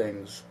new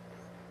things.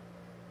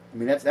 I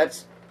mean,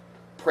 that's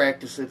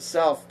practice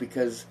itself,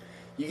 because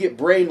you get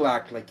brain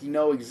locked, like you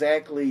know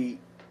exactly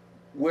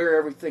where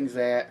everything's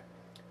at,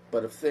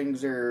 but if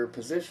things are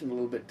positioned a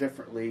little bit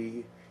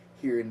differently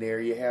here and there,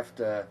 you have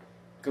to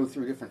go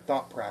through a different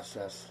thought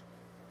process.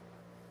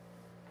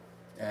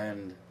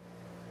 And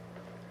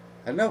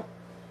I don't know.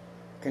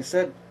 Like I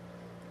said,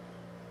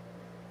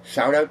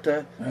 shout out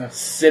to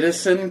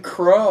Citizen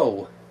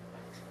Crow.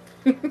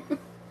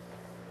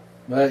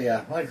 But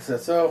yeah, like I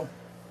said,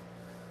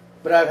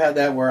 but I've had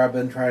that where I've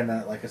been trying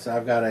to, like I said,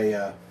 I've got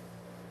a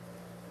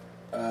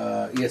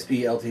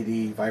ESP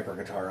LTD Viper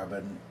guitar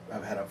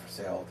I've had up for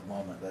sale at the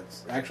moment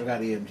that's actually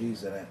got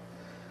EMGs in it.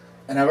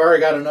 And I've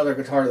already got another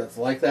guitar that's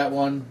like that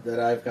one that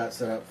I've got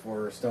set up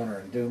for stoner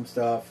and doom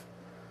stuff.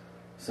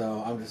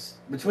 So I'm just,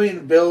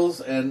 between bills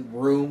and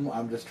room,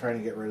 I'm just trying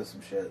to get rid of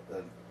some shit.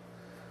 And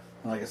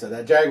like I said,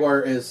 that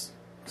Jaguar is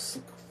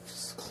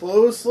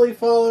closely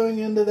following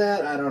into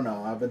that. I don't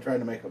know. I've been trying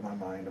to make up my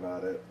mind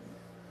about it.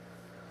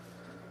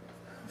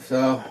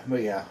 So,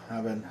 but yeah,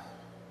 I've been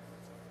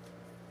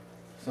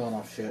selling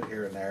off shit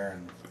here and there,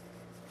 and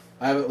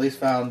I've at least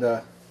found,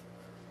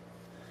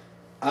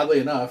 oddly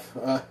enough,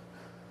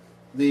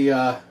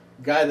 the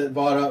guy that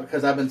bought up,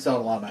 because I've been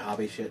selling a lot of my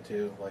hobby shit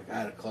too. Like I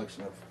had a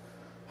collection of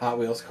Hot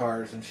Wheels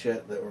cars and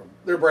shit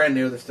they're brand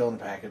new. They're still in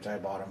the package. I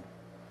bought them.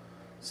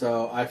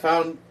 So I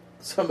found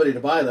somebody to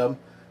buy them,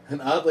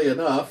 and oddly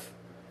enough,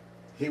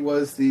 he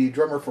was the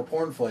drummer for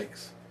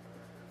Pornflakes.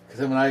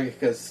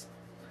 Because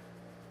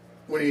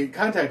when he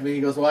contacted me,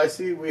 he goes, "Well, I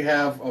see we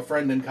have a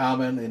friend in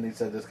common," and he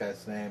said this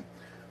guy's name,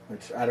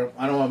 which I don't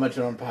want to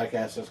mention on the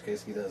podcast just in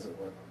case he does it.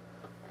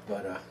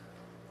 But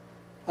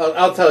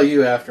I'll tell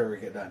you after we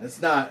get done.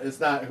 It's not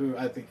who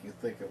I think you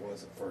think it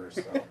was at first.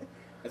 So.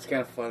 That's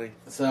kind of funny.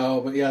 So,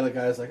 but yeah, the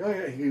guy's like, "Oh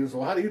yeah." He goes,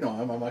 "Well, how do you know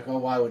him?" I'm like, "Oh,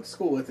 well, I went to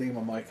school with him."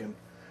 I'm like, and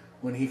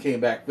when he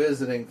came back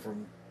visiting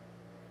from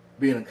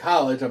being in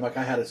college, I'm like,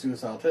 I had a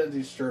Suicidal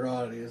Tendencies shirt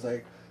on, and he was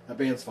like, "That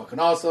band's fucking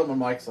awesome." I'm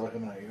like, so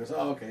him and he goes,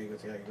 "Oh, okay." He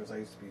goes, "Yeah." He goes, "I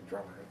used to be a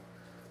drummer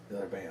in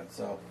the other band."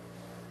 So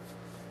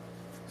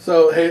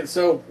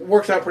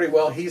works out pretty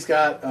well. He's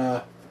got,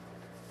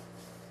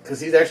 because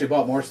he's actually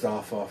bought more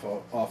stuff off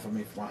of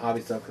me for my hobby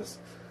stuff, because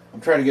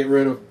I'm trying to get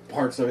rid of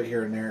parts of it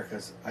here and there,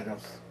 because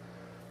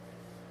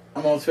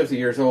I'm almost 50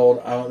 years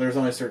old. There's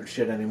only certain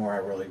shit anymore I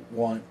really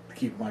want to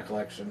keep in my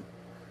collection,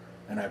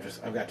 and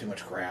I've got too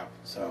much crap.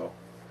 So,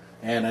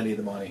 and I need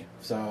the money.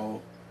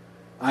 So,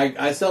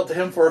 I sell it to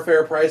him for a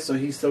fair price. So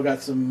he's still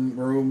got some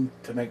room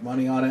to make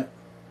money on it,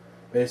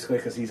 basically,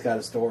 because he's got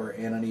a store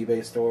and an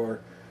eBay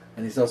store,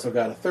 and he's also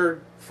got a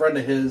third friend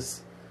of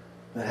his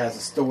that has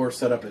a store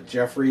set up at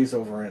Jeffrey's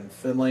over in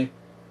Findlay.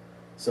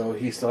 So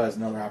he still has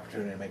another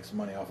opportunity to make some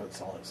money off it,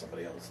 selling it to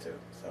somebody else too.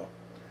 So,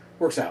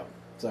 works out.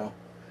 So.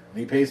 And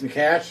he pays me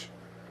cash,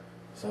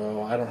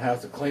 so I don't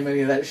have to claim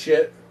any of that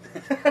shit.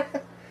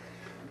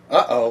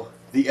 Uh-oh.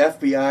 The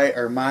FBI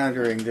are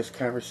monitoring this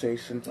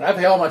conversation. I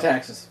pay all my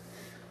taxes.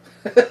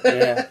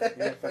 Yeah.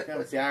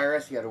 It's the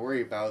IRS you got to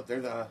worry about.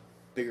 They're the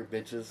bigger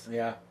bitches.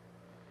 Yeah.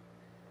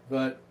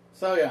 But,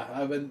 so yeah,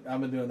 I've been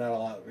doing that a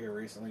lot here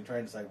recently, trying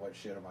to decide what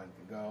shit of mine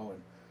can go,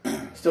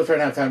 and still trying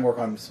to have time to work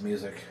on some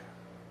music.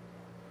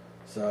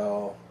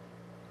 So,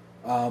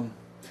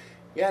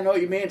 yeah, I know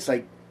what you mean. It's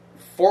like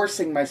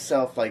forcing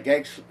myself, like,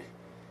 actually,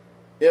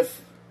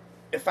 if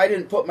I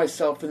didn't put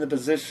myself in the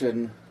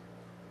position,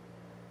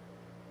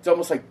 it's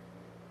almost like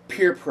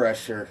peer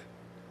pressure.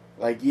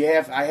 Like,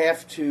 I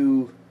have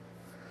to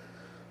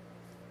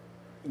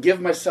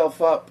give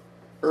myself up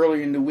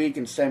early in the week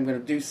and say I'm going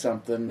to do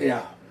something.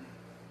 Yeah.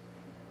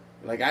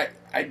 Like,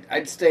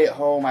 I'd stay at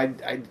home.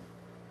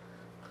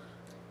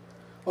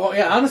 Well,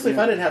 yeah, honestly, if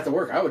I didn't have to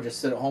work, I would just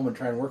sit at home and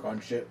try and work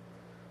on shit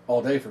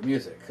all day for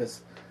music,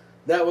 because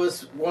that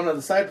was one of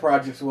the side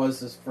projects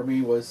for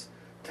me was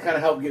to kind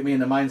of help get me in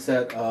the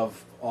mindset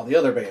of all the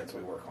other bands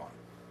we work on.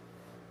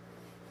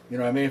 You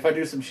know what I mean? If I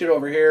do some shit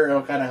over here,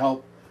 it'll kind of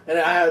help. And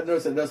I have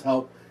noticed it does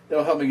help.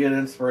 It'll help me get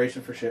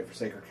inspiration for shit for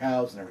Sacred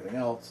Cows and everything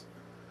else.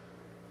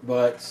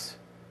 But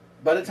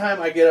by the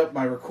time I get up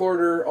my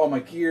recorder, all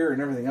my gear,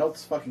 and everything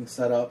else fucking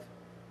set up,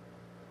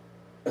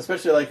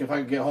 especially like if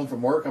I get home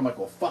from work, I'm like,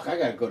 well, fuck, I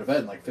gotta go to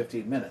bed in like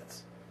 15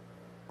 minutes.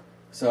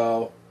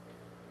 So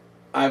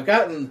I've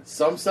gotten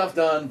some stuff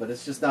done, but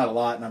it's just not a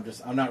lot, and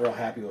I'm not real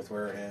happy with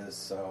where it is.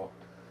 So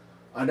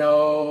I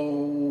know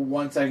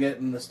once I get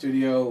in the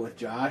studio with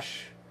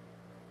Josh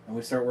and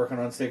we start working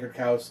on Sacred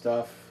Cow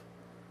stuff,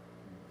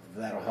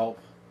 that'll help.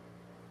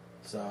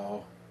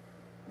 So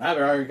I've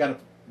already got a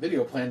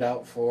video planned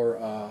out for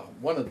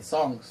one of the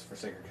songs for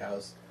Sacred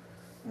Cows,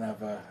 and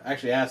I've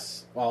actually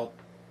asked. Well, I'll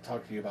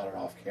talk to you about it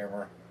off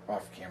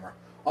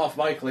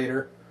mic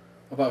later,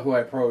 about who I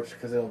approach,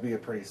 because it'll be a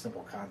pretty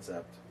simple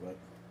concept, but.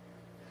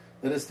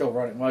 It is still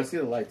running. Well, I see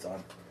the lights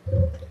on.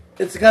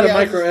 It's got a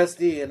micro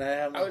SD, and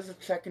I was just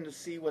checking to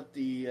see what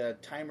the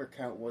timer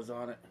count was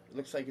on it. It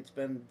looks like it's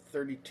been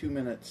 32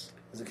 minutes.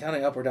 Is it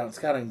counting up or down? It's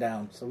counting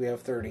down, so we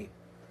have 30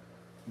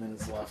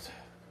 minutes left.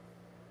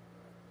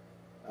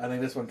 I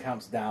think this one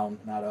counts down,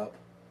 not up.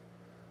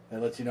 It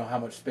lets you know how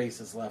much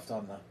space is left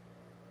on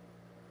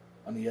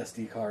the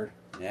SD card.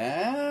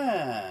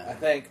 Yeah. I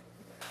think.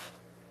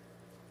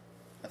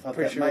 I thought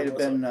that might have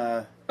been.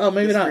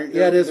 Maybe not.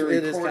 Yeah, it is.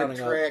 It is counting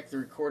up. The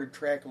recorded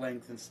track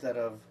length instead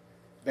of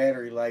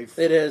battery life.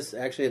 It is.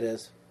 Actually, it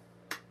is.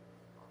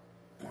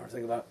 More to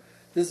think about.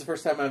 This is the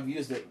first time I've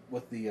used it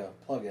with the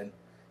plug-in.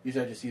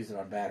 Usually, I just use it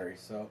on battery,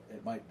 so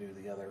it might do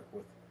the other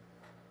with.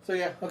 So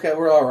yeah, okay,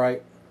 we're all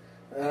right.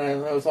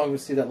 As long as we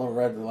see that little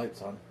red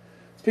light's on.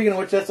 Speaking of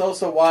which, that's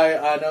also why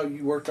I know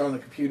you worked on the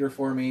computer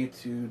for me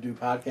to do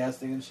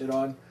podcasting and shit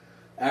on.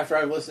 After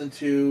I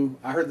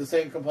heard the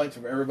same complaints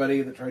from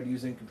everybody that tried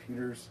using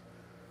computers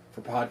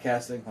for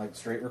podcasting, like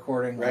straight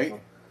recording. Right.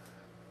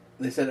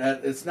 They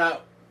said it's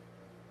not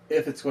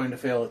if it's going to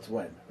fail, it's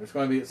when. There's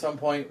going to be at some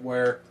point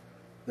where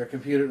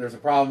there's a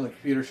problem, the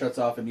computer shuts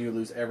off, and you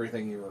lose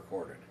everything you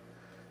recorded.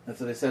 And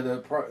so they said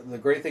the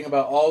great thing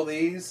about all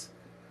these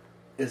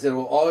is it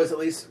will always at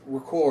least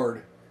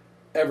record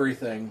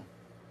everything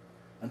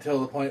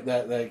until the point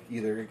that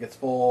either it gets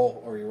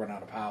full or you run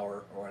out of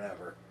power or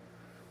whatever.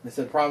 They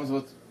said problems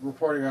with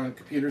reporting on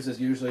computers is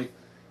usually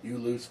you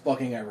lose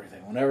fucking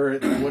everything.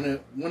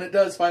 When it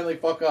does finally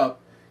fuck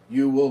up,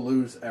 you will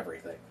lose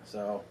everything.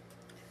 So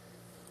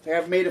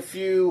I've made a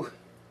few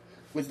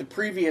with the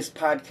previous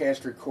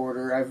podcast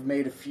recorder, I've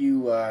made a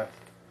few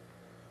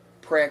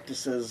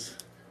practices,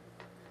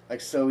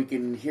 like so we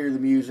can hear the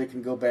music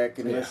and go back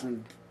and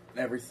listen and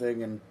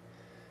everything. And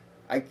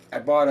I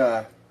bought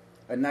a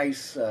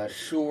nice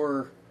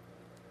Shure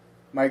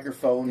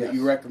microphone that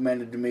you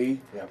recommended to me.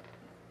 Yep.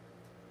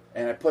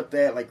 And I put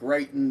that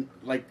right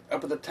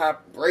up at the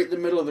top, right in the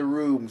middle of the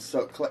room,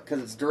 so because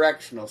it's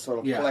directional, so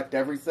it'll collect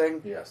everything.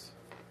 Yes.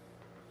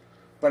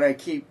 But I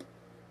keep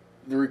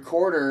the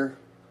recorder,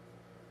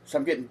 so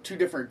I'm getting two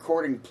different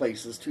recording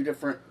places, two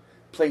different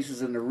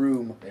places in the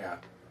room. Yeah.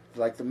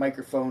 Like the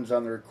microphone's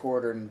on the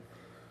recorder, and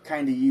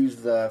kind of use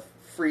the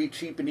free,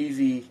 cheap, and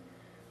easy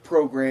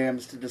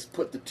programs to just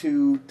put the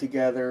two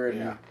together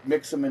and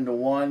mix them into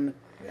one,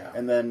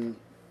 and then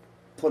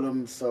put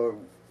them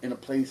in a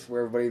place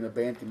where everybody in the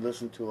band can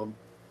listen to them.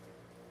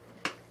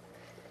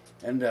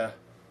 And I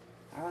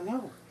don't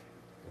know,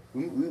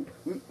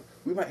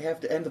 we might have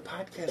to end the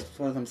podcast with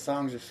one of them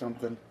songs or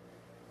something.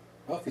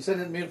 Well, if you send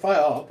it to me in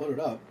file, I'll put it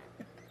up.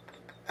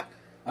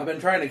 I've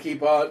been trying to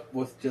keep up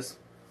with just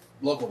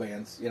local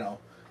bands,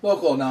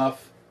 local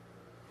enough.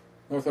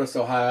 Northwest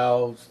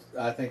Ohio,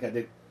 I think I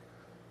did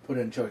put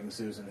in Choking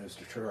Susan, who's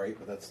Detroit,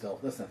 but that's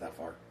not that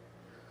far.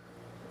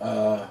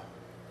 What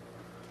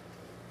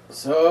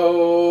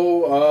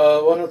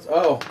else?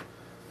 Oh,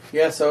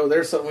 yeah, so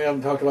there's something we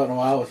haven't talked about in a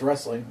while with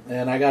wrestling,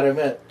 and I gotta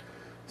admit,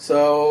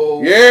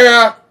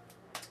 I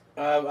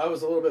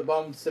was a little bit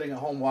bummed sitting at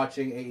home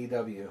watching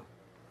AEW.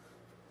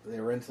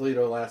 They were in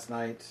Toledo last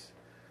night.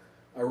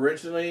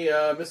 Originally,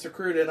 Mr.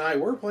 Crude and I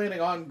were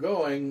planning on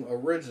going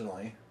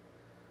originally,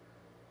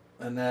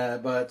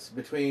 but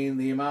between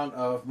the amount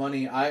of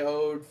money I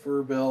owed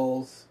for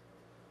bills,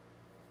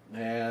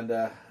 and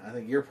I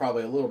think you're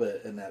probably a little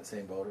bit in that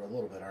same boat, or a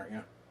little bit, aren't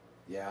you?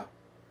 Yeah.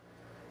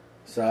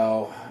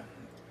 So,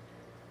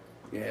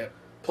 yeah.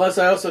 Plus,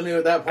 I also knew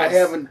at that point I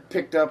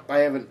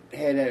haven't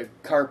had a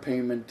car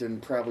payment in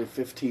probably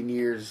 15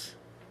 years,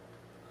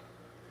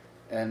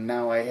 and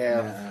now I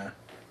have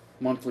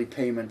monthly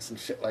payments and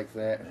shit like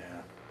that.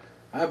 Yeah.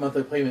 I have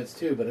monthly payments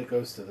too, but it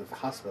goes to the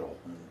hospital.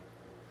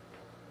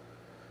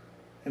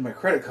 And my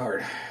credit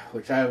card,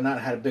 which I have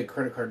not had a big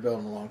credit card bill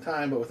in a long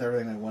time, but with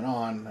everything that went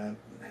on,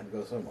 I had to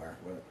go somewhere.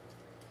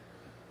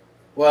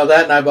 Well,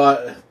 that and I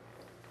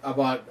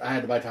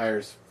had to buy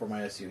tires for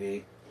my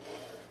SUV.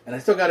 And I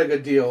still got a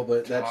good deal,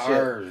 but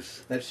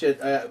that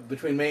shit,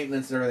 between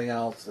maintenance and everything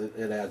else,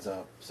 it adds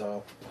up.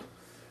 So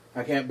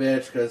I can't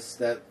bitch because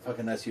that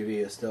fucking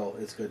SUV is still,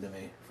 it's good to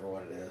me for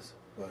what it is.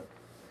 But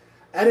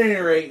at any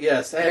rate,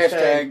 yes,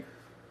 hashtag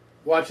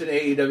watching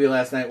AEW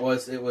last night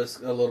was a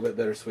little bit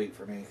bittersweet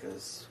for me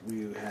because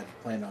we had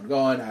planned on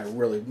going. I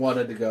really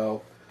wanted to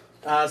go.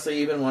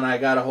 Honestly, even when I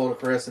got a hold of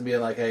Chris and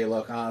being like, hey,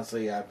 look,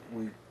 honestly,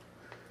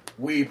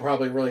 we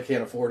probably really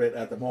can't afford it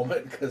at the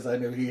moment because I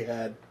knew he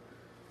had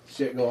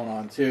shit going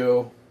on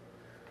too.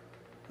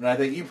 And I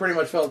think you pretty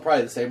much felt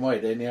probably the same way,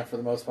 didn't you, for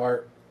the most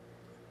part?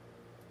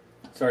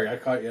 Sorry, I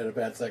caught you at a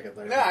bad second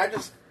there. No,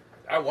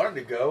 I wanted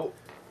to go.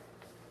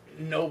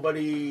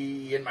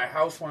 Nobody in my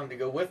house wanted to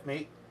go with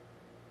me.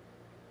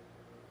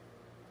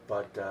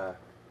 But,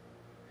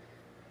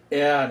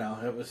 yeah, I know.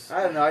 It was...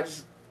 I don't know,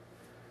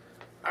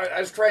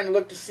 I was trying to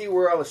look to see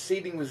where all the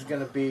seating was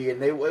going to be,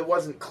 and it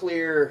wasn't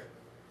clear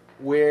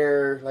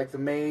where, the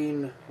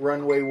main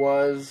runway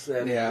was,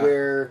 and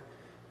where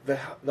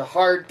the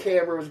hard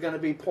camera was going to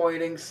be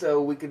pointing,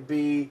 so we could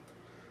be...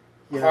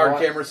 hard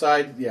camera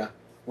side, yeah.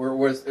 Where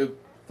was it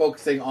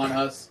focusing on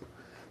us.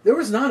 There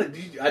was not a...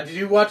 Did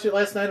you watch it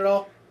last night at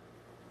all?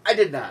 I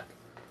did not.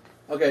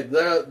 Okay,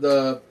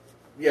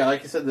 yeah,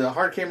 like you said, the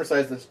hard camera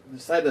side, the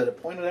side that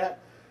it pointed at,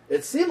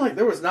 it seemed like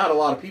there was not a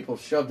lot of people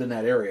shoved in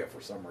that area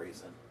for some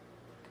reason.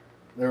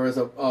 There was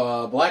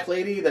a black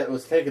lady that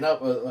was taking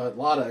up a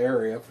lot of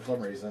area for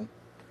some reason.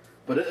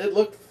 But it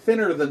looked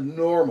thinner than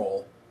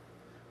normal.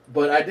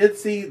 But I did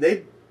see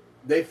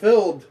they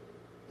filled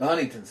the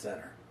Huntington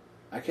Center.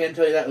 I can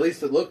tell you that. At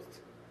least it looked...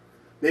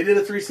 They did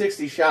a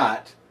 360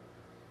 shot,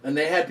 and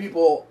they had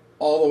people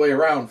all the way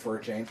around for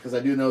a change, because I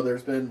do know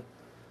there's been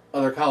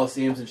other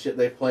Coliseums and shit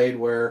they've played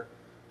where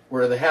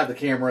they have the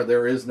camera,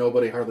 there is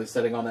nobody hardly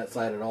sitting on that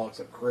side at all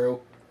except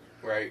crew.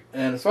 Right.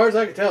 And as far as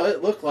I could tell,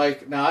 it looked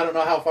like... Now, I don't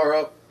know how far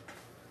up...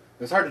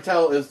 It's hard to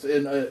tell is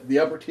in the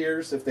upper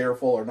tiers if they were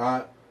full or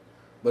not,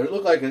 but it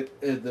looked like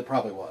it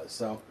probably was.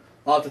 So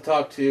I'll have to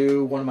talk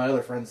to one of my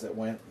other friends that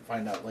went and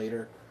find out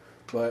later.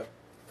 But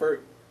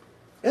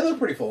it looked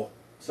pretty full,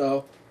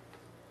 so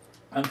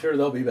I'm sure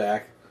they'll be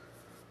back.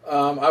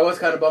 I was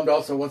kind of bummed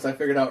also once I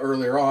figured out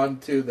earlier on,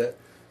 too, that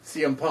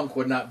CM Punk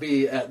would not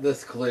be at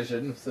this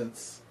Collision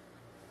since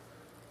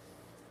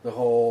the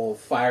whole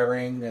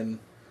firing. And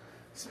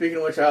speaking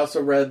of which, I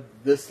also read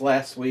this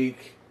last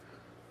week,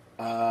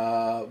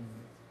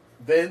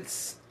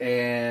 Vince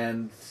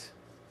and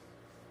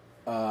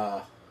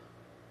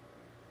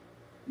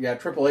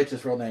Triple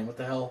H's real name, what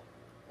the hell?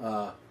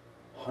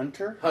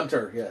 Hunter?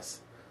 Hunter, yes.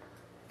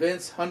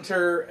 Vince,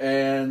 Hunter,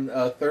 and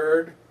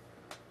third,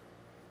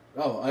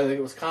 I think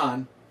it was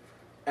Khan,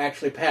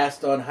 actually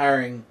passed on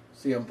hiring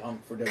CM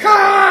Punk for WWE.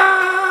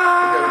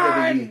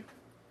 Khan! WWE.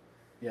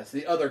 Yes,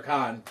 the other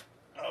Khan.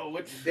 Oh,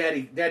 which?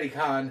 Daddy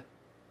Khan.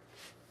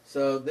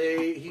 So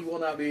he will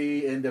not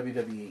be in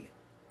WWE.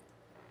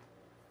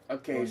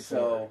 Okay, Going so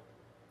forward.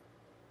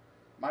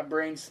 my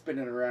brain's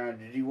spinning around.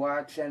 Did you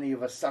watch any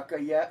of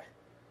Asuka yet?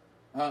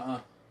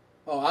 Oh,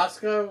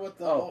 Asuka? What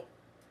the hell?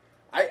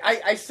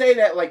 I say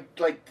that like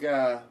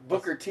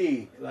Booker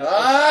T.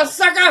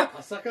 Asuka!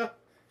 Asuka?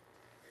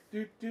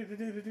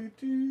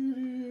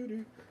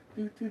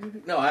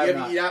 No, I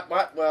have not.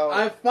 What? Well,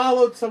 I've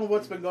followed some of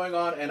what's been going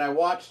on, and I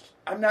watched.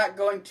 I'm not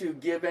going to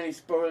give any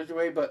spoilers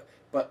away, but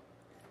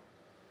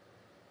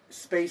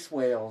space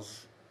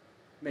whales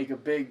make a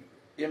big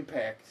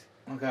impact,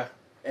 Okay.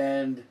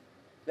 and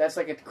that's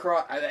like it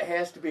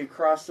has to be a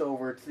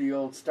crossover to the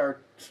old Star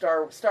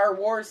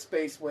Wars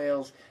space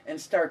whales and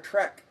Star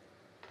Trek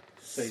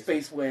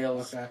space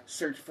whales. Okay.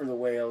 Search for the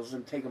whales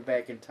and take them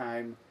back in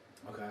time.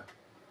 Okay.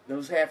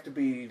 Those have to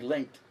be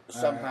linked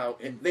somehow.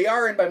 right. They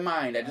are in my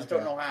mind. I just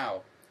don't Okay. know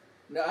how.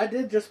 Now, I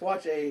did just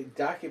watch a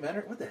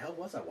documentary. What the hell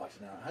was I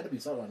watching now? It had to be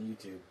something on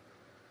YouTube.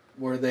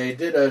 Where they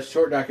did a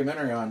short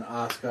documentary on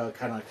Asuka,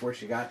 kind of like where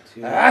she got to.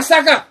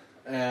 Asuka!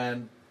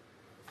 And,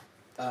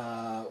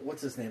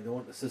 what's his name? The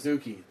one,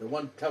 Suzuki. The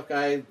one tough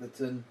guy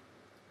that's in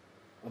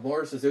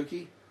Amore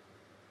Suzuki.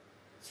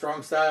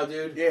 Strong style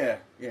dude. Yeah.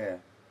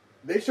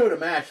 They showed a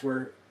match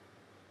where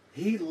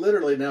he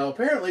literally, now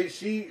apparently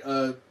she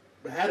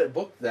had it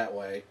booked that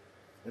way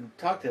and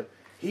talked to him.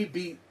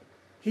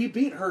 He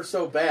beat her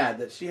so bad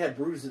that she had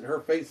bruises, her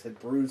face had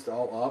bruised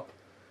all up.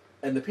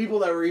 And the people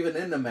that were even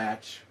in the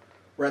match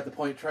were at the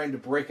point trying to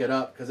break it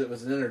up because it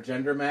was an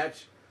intergender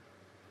match.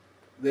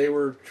 They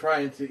were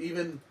trying to,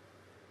 even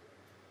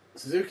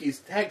Suzuki's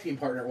tag team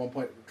partner at one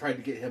point tried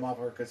to get him off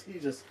her because he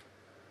just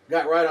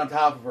got right on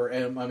top of her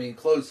and,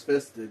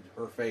 close-fisted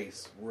her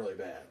face really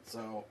bad.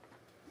 So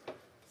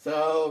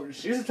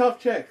she's a tough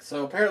chick.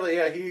 So apparently,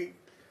 yeah, he...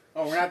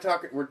 Oh,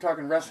 we're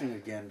talking wrestling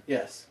again.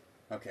 Yes.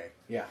 Okay.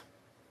 Yeah.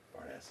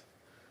 Barnes.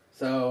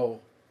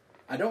 So,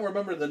 I don't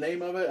remember the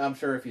name of it. I'm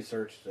sure if you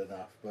searched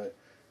enough. But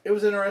it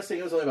was interesting.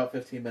 It was only about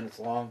 15 minutes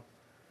long.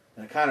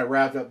 And it kind of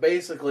wrapped up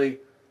basically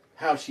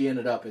how she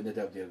ended up in the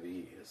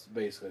WWE is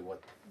basically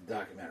what the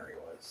documentary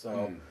was.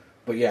 So,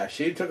 But yeah,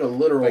 she took a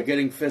literal... By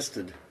getting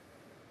fisted.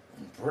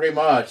 Pretty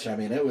much. I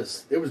mean, it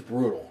was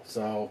brutal.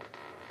 So,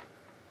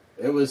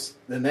 it was...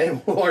 The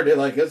name Lord,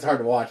 it's hard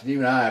to watch. And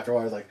even I, after a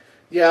while, was like,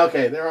 yeah,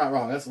 okay, they're not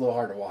wrong. That's a little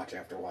hard to watch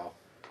after a while.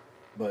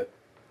 But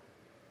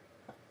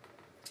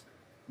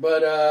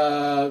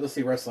let's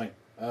see, wrestling.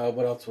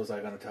 What else was I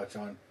going to touch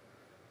on?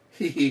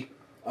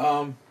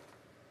 I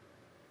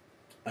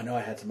know I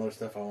had some other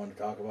stuff I wanted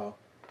to talk about.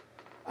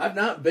 I've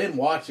not been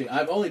watching.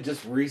 I've only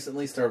just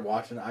recently started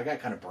watching. I got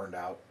kind of burned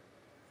out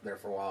there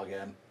for a while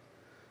again.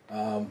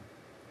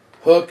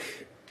 Hook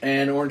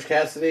and Orange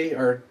Cassidy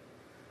are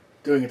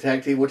doing a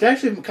tag team, which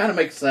actually kind of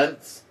makes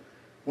sense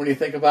when you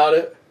think about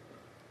it.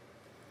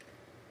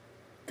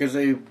 Because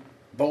they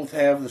both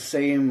have the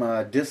same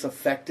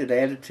disaffected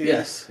attitude.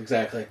 Yes,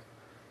 exactly.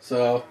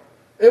 So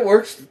it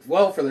works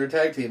well for their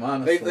tag team,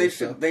 honestly.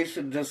 They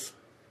should just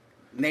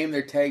name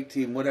their tag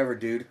team whatever,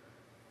 dude.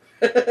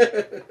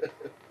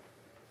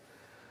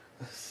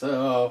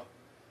 So,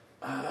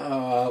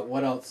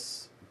 what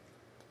else?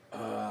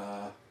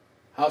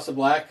 House of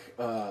Black.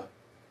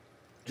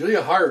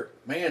 Julia Hart,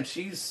 man,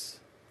 she's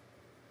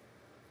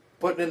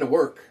putting into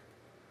work.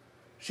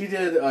 She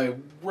did a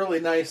really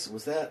nice,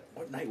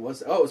 what night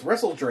was it? Oh, it was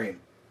Wrestle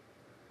Dream.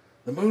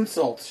 The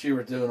moonsaults she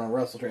was doing on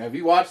Wrestle Dream. Have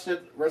you watched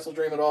it, Wrestle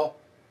Dream, at all?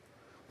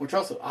 Which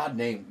also,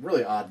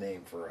 really odd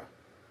name for a...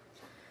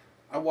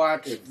 I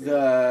watched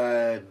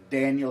the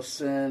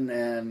Danielson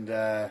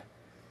and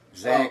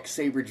Zack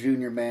Sabre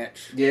Jr.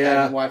 match. Yeah. I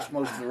haven't watched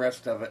most of the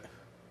rest of it.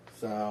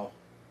 So...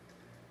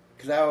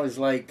 Because I was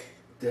like...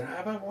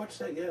 Have I watched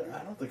that yet? I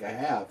don't think I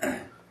have.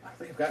 I don't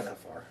think I've gotten that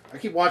far. I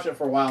keep watching it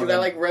for a while. Because I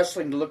like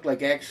wrestling to look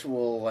like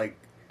actual,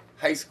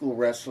 high school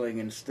wrestling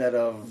instead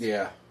of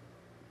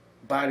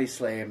body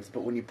slams.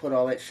 But when you put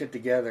all that shit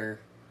together,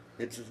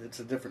 it's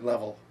a different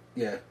level.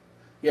 Yeah.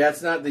 Yeah,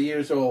 it's not the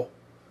usual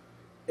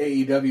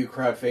AEW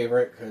crowd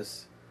favorite,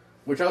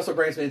 which also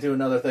brings me into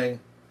another thing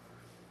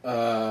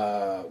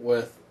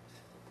with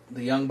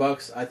the Young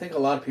Bucks. I think a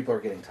lot of people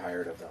are getting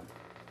tired of them.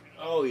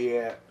 Oh,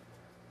 yeah.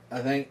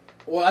 I think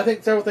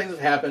several things have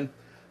happened.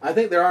 I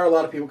think there are a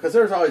lot of people, because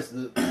there's always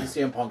the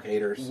CM Punk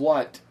haters.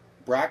 What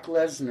Brock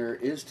Lesnar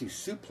is to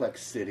Suplex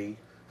City,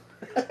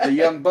 the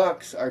Young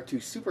Bucks are to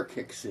Super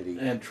Kick City.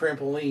 And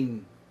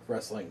trampoline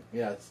wrestling,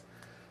 yes.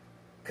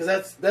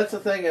 Because that's the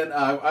thing, and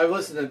I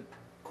listened to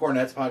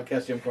Cornette's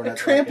podcast, Jim Cornette's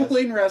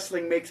Trampoline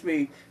wrestling makes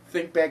me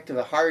think back to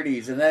the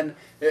Hardys, and then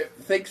it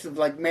thinks of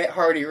Matt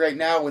Hardy right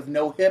now with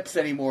no hips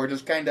anymore,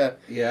 just kind of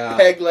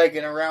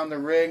peg-legging around the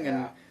ring,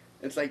 and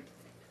it's like,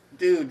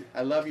 dude,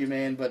 I love you,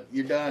 man, but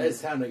you're done.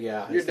 It's time to,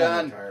 you're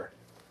done.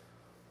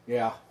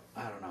 Yeah,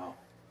 I don't know.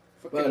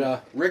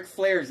 But Ric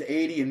Flair's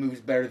 80 and moves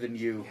better than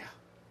you. Yeah.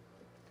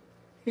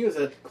 He was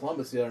at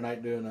Columbus the other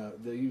night doing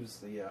he was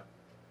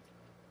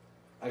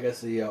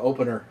the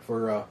opener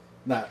for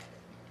not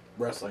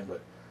wrestling,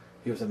 but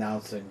he was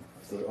announcing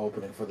the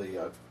opening for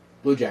the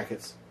Blue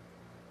Jackets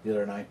the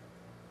other night.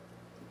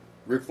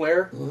 Ric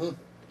Flair? Mm-hmm.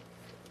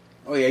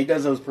 Oh, yeah, he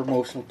does those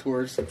promotional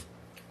tours.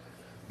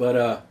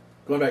 But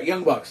going back,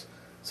 Young Bucks.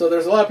 So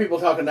there's a lot of people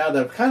talking now that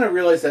have kind of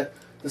realized that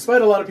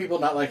despite a lot of people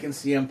not liking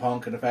CM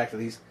Punk and the fact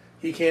that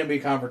he can be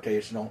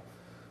confrontational,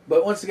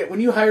 but once again, when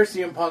you hire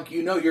CM Punk,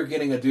 you know you're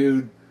getting a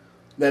dude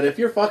that if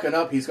you're fucking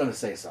up, he's going to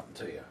say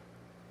something to you.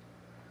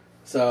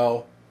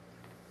 So,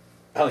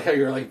 I like how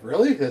you're like,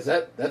 really? Is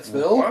that's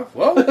Phil?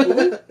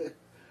 Whoa.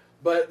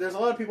 But there's a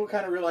lot of people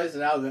kind of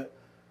realizing now that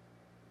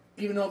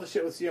even though the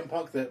shit with CM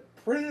Punk, that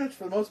pretty much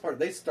for the most part,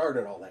 they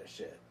started all that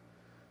shit.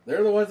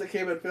 They're the ones that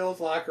came in Phil's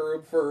locker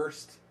room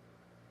first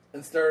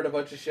and started a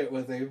bunch of shit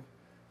with him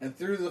and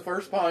threw the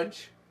first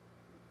punch.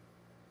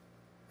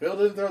 Phil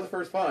didn't throw the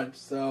first punch,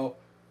 so...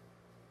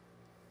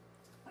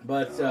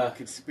 But,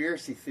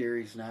 conspiracy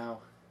theories now.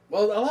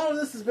 Well, a lot of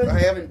this has been... I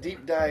haven't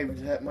deep dived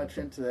that much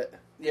into that.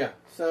 Yeah,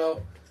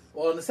 so...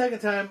 Well, and the second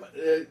time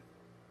it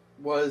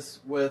was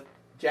with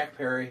Jack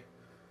Perry,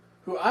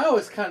 who I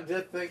always kind of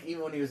did think,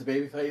 even when he was a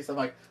babyface, I'm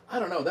like, I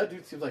don't know, that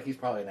dude seems like he's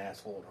probably an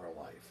asshole in real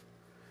life.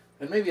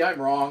 And maybe I'm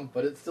wrong,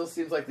 but it still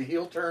seems like the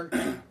heel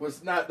turn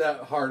was not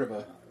that hard of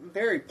a...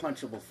 Very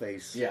punchable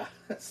face. Yeah,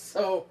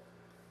 so...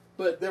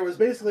 But there was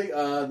basically,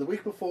 the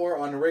week before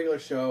on the regular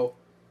show,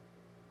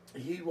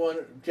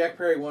 Jack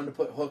Perry wanted to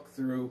put Hook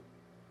through...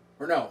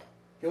 Or no,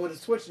 he wanted to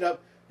switch it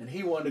up, and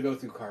he wanted to go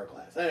through car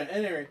glass.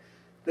 Anyway,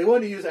 they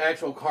wanted to use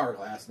actual car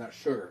glass, not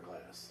sugar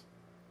glass.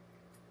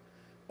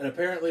 And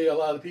apparently a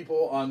lot of the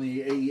people on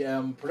the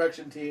AEM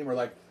production team are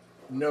like,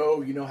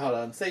 no, you know how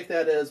unsafe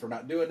that is, we're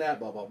not doing that,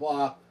 blah, blah,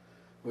 blah.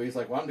 Well, he's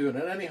like, well, I'm doing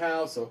it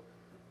anyhow, so...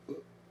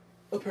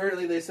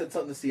 Apparently they said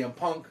something to CM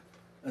Punk,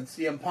 and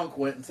CM Punk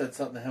went and said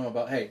something to him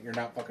about, hey, you're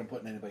not fucking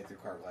putting anybody through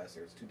car glass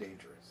here, it's too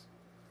dangerous.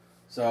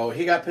 So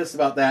he got pissed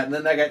about that, and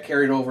then that got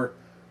carried over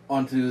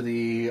onto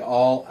the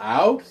All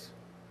Out?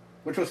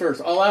 Which was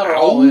first, All Out or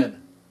All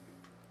In?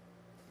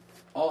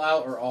 All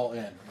Out or All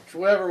In?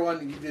 Whichever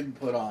one you didn't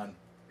put on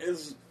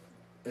was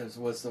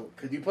the...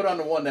 Because you put on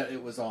the one that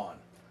it was on.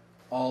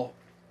 All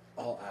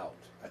Out,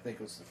 I think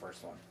was the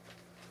first one.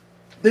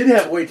 They did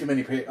have way too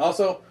many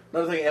Also,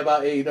 another thing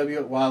about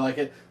AEW, while I like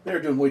it,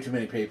 they're doing way too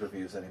many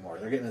pay-per-views anymore.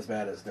 They're getting as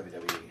bad as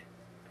WWE.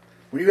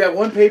 When you have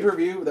one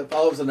pay-per-view that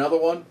follows another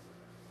one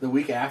the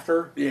week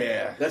after,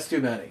 yeah, that's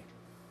too many.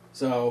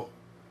 So,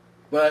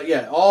 but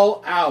yeah,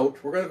 All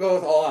Out. We're going to go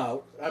with All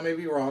Out. I may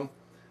be wrong.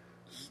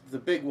 The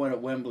big one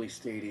at Wembley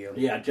Stadium.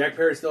 Yeah, Jack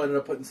Perry still ended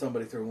up putting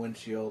somebody through a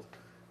windshield.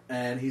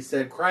 And he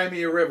said, "Cry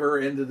me a river"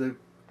 into the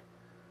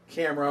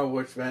camera,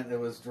 which meant it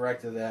was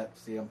directed at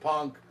CM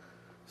Punk.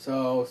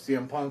 So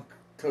CM Punk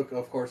took,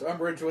 of course,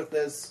 umbrage with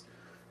this.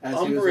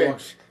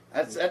 Umbrage.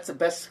 That's the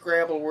best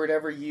Scrabble word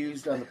ever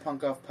used on the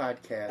Punk Off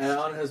podcast. And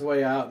on his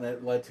way out, and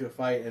it led to a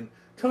fight. And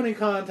Tony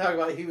Khan talked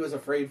about he was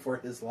afraid for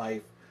his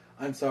life.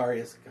 I'm sorry,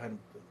 it's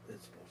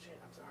bullshit.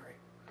 I'm sorry.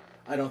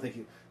 I don't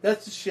think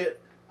that's the shit.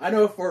 I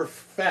know for a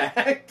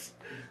fact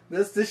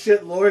that's the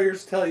shit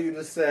lawyers tell you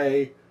to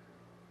say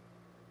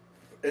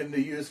and to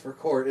use for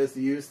court is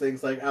to use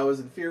things like, I was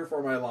in fear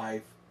for my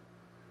life.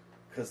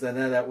 Because then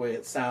that way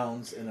it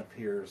sounds and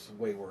appears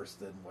way worse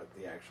than what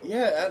the actual...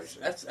 Yeah,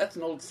 that's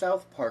an old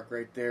South Park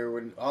right there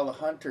when all the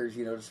hunters,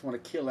 just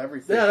want to kill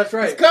everything. Yeah, that's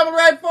right. It's coming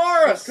right for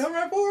us! It's coming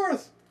right for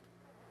us!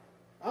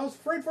 I was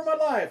afraid for my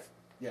life.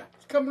 Yeah.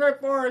 It's coming right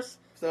for us.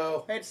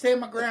 So... I had to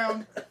stand my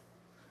ground.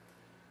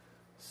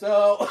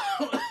 So,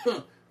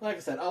 like I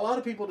said, a lot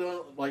of people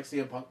don't like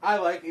CM Punk. I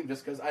like him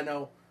just because I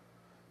know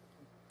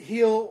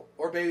heel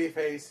or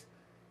babyface,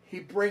 he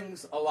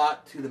brings a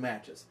lot to the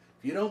matches.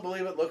 If you don't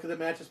believe it, look at the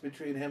matches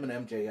between him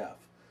and MJF.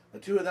 The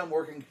two of them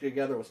working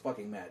together was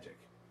fucking magic.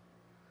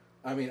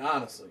 I mean,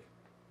 honestly.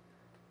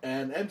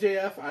 And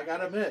MJF, I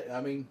gotta admit,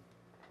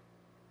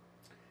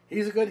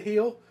 he's a good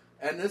heel.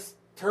 And this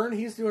turn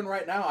he's doing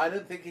right now, I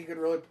didn't think he could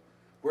really...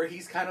 Where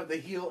he's kind of the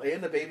heel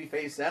and the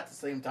babyface at the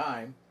same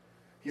time.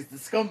 He's the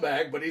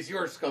scumbag, but he's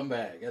your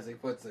scumbag, as he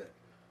puts it.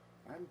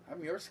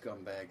 I'm your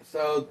scumbag.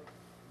 So,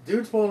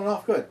 dude's pulling it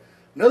off good.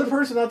 Another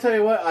person, I'll tell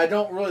you what, I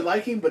don't really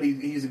like him, but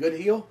he's a good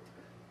heel,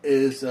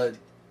 is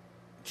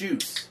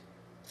Juice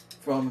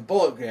from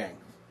Bullet Gang.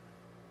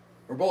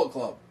 Or Bullet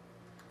Club.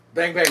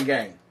 Bang Bang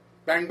Gang.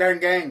 Bang Bang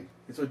Gang.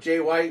 It's with Jay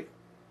White,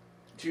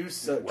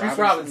 Juice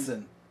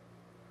Robinson.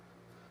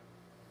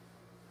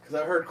 Because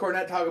I've heard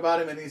Cornette talk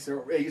about him, and he's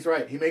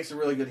right. He makes a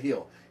really good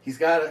heel. He's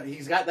got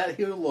that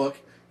heel look.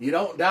 You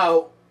don't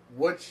doubt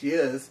which he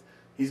is.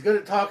 He's good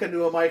at talking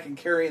to a mic and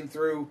carrying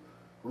through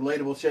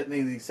relatable shit.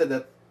 And he said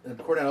that, and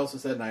Cornette also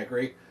said, and I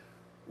agree,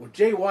 with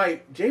Jay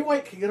White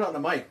can get on the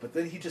mic, but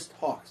then he just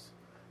talks.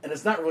 And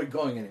it's not really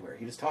going anywhere.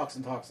 He just talks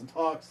and talks and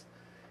talks.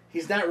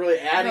 He's not really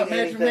adding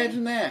anything.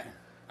 Imagine that.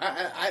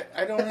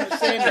 I don't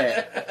understand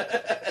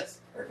that.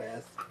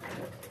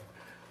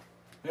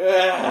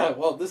 Yeah,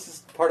 well, this is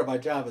part of my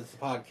job as a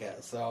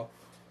podcast, so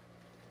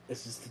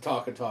it's just to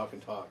talk and talk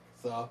and talk.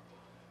 So,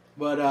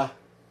 but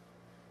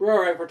we're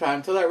all right for time.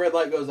 Until that red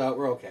light goes out,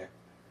 we're okay.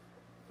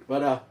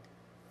 But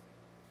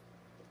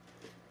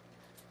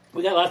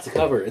We got lots to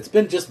cover. It's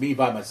been just me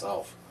by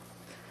myself.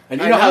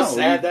 And you I know how know.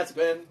 sad that's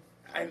been?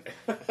 I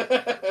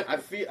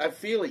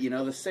feel it,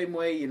 the same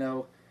way,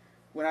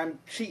 when I'm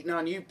cheating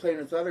on you playing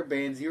with other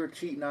bands, you were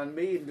cheating on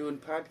me and doing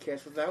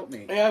podcasts without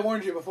me. Yeah, I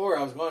warned you before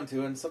I was going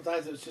to, and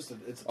sometimes it's just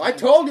it's. I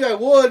told you I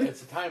would.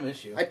 It's a time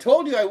issue. I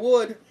told you I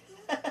would.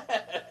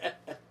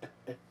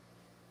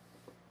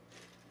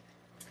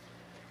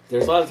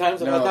 There's a lot of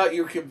times when I thought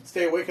you could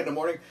stay awake in the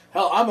morning.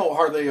 Hell, I'm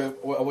hardly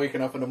awake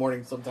enough in the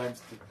morning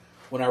sometimes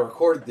when I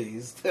record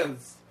these.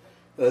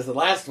 As the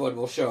last one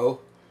will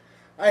show.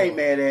 I ain't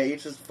mad at you.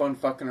 It's just fun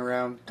fucking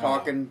around,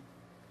 talking,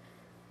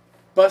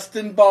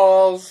 busting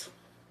balls.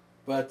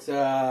 But,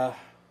 okay,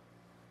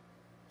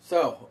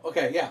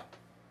 yeah.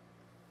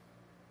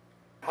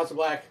 House of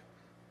Black,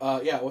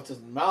 what's his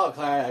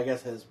Malachi, I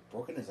guess, has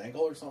broken his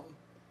ankle or something.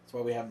 That's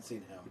why we haven't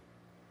seen him.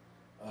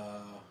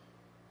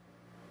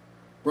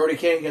 Brody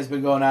King has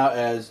been going out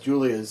as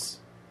Julia's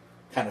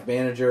kind of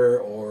manager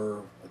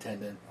or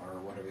attendant or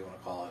whatever you want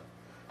to call it,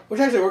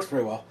 which actually works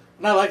pretty well.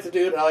 And I like the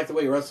dude. I like the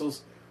way he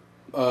wrestles.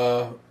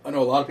 I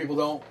know a lot of people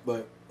don't,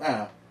 but I don't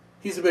know.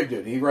 He's a big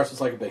dude. He wrestles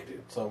like a big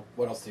dude. So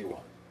what else do you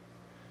want?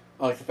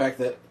 I like the fact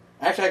that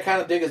actually I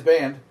kind of dig his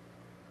band.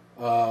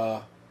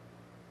 I'll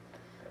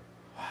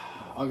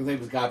name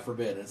was God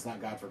Forbid. It's not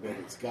God Forbid.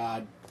 It's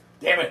God.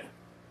 Damn it!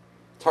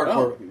 It's hardcore.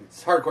 Oh.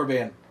 It's a hardcore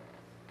band.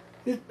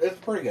 It's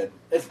pretty good.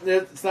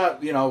 It's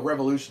not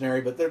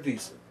revolutionary, but they're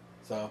decent.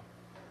 So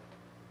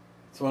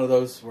it's one of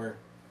those where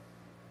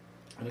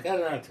I got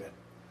it out to it.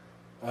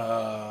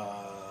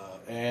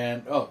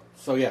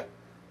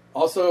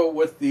 Also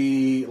with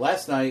the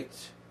last night.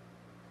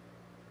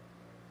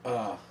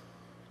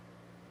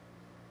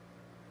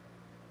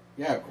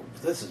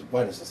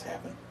 Why does this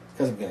happen?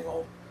 Because I'm getting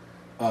old.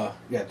 Check out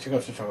what you're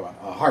talking about.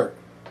 Hart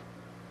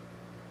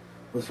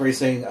was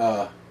racing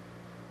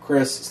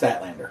Chris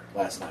Statlander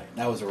last night.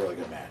 That was a really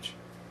good match.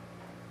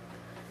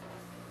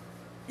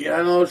 Yeah,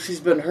 I know she's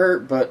been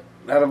hurt, but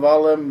out of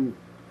all them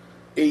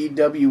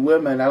AEW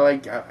women,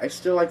 I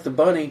still like the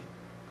bunny.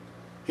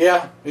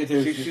 Yeah, me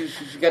too.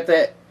 She got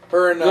that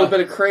her and, little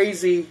bit of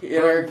crazy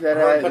in her that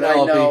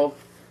I know.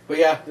 But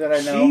yeah, that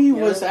I know. She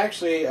was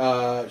actually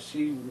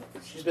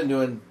she's been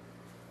doing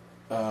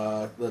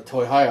the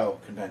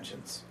Toyhio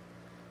conventions.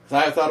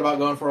 Because I have thought about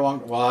going for a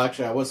long. Well,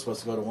 actually, I was supposed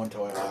to go to one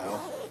Toyhio.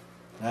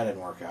 That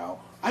didn't work out.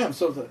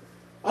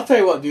 I'll tell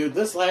you what, dude.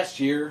 This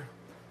last year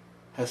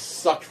has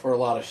sucked for a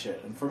lot of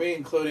shit, and for me,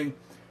 including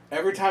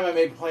every time I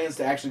made plans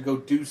to actually go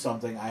do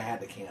something, I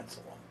had to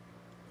cancel them.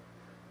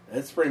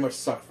 It's pretty much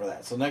sucked for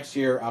that. So next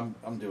year,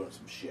 I'm doing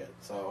some shit.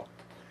 So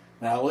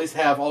now at least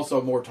have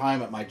also more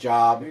time at my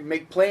job. You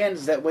make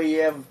plans that way.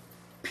 You have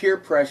peer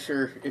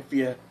pressure if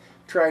you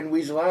try and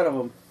weasel out of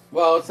them.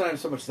 Well, it's not even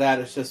so much that.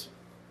 It's just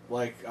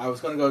like I was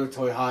going to go to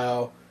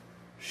Toyhio,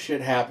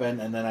 shit happened,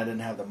 and then I didn't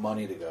have the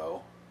money to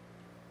go.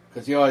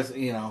 Because you always,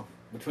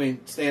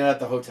 between staying at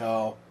the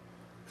hotel,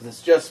 because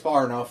it's just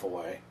far enough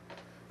away.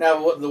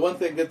 Now,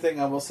 the good thing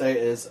I will say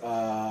is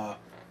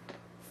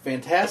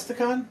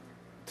Fantasticon,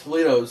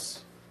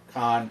 Toledo's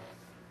con,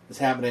 is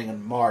happening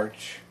in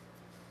March.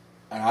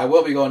 And I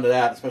will be going to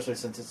that, especially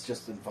since it's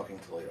just in fucking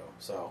Toledo.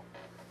 So,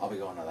 I'll be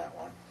going to that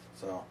one.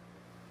 So,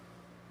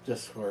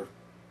 just for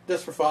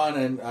fun,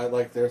 and I'll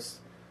have to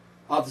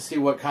see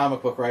what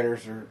comic book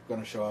writers are going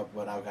to show up,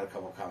 but I've got a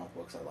couple of comic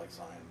books I'd like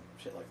signed,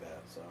 shit like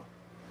that, so.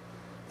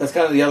 That's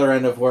kind of the other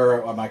end of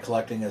where my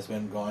collecting has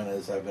been going,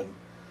 is I've been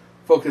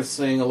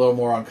focusing a little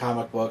more on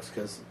comic books,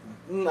 because,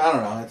 I don't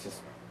know,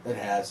 it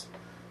has.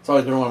 It's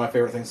always been one of my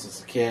favorite things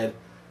since a kid.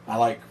 I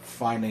like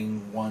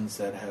finding ones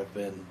that have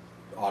been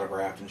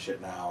autographed and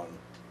shit now, and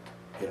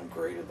get them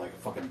graded like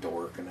a fucking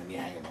dork, and then you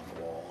hang them on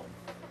the wall.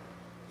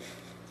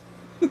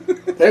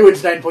 That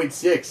was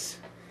 9.6.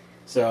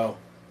 So,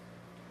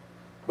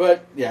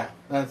 but yeah,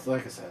 that's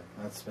like I said.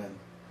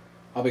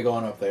 I'll be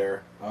going up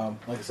there.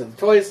 Like I said, the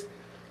toys,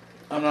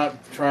 I'm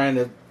not trying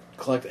to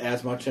collect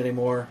as much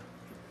anymore.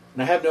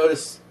 And I have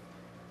noticed,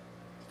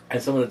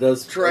 as someone that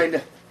does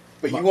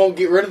But you won't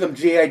get rid of them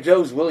G.I.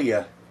 Joes, will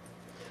you?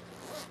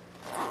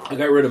 I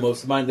got rid of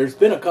most of mine. There's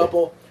been a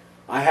couple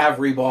I have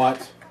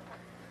rebought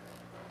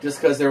just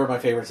because they were my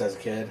favorites as a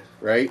kid.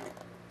 Right.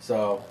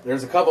 So,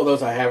 there's a couple of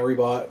those I have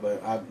rebought,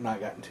 but I've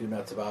not gotten too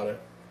nuts about it.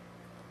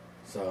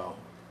 So,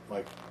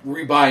 like,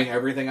 rebuying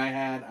everything I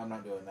had, I'm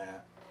not doing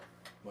that.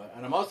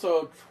 And I'm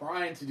also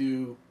trying to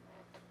do...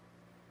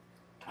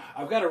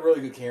 I've got a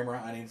really good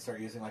camera. I need to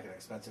start using, like, an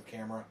expensive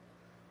camera.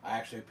 I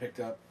actually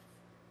picked up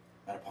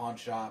at a pawn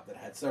shop that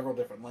had several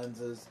different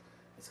lenses.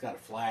 It's got a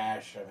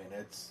flash. I mean,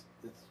 it's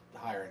a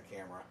higher-end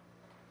camera.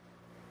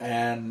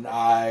 And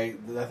I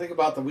think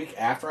about the week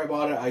after I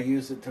bought it, I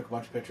used it, took a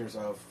bunch of pictures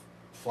of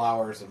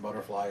flowers and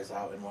butterflies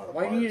out in one of the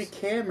Why parks. do you need a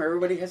camera?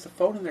 Everybody has a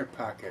phone in their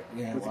pocket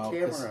with a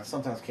camera.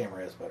 Sometimes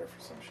camera is better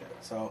for some shit.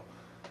 So,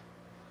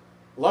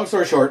 long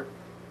story short,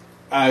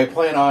 I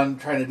plan on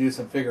trying to do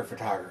some figure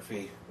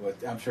photography.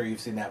 I'm sure you've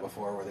seen that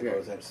before where they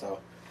goes in. So,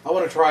 I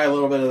want to try a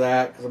little bit of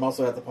that because I'm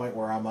also at the point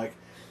where I'm like,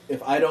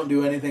 if I don't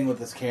do anything with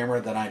this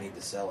camera, then I need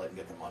to sell it and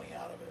get the money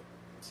out of it.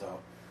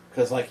 So,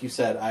 Because, like you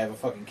said, I have a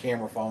fucking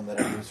camera phone that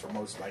I use for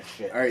most of my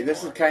shit. All right,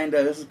 this is kind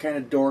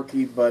of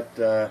dorky,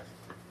 but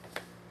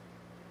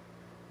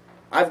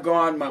I've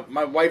gone.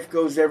 My wife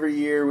goes every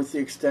year with the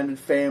extended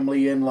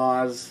family,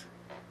 in-laws.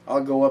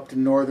 I'll go up to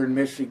northern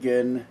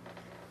Michigan,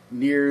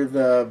 near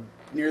the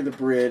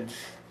bridge,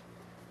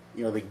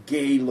 the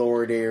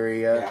Gaylord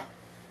area,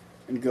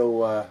 and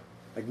go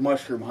like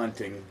mushroom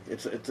hunting.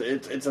 It's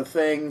a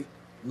thing.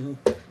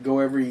 Mm-hmm. Go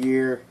every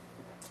year,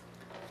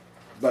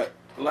 but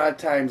a lot of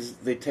times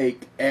they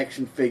take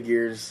action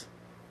figures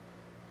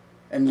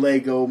and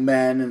Lego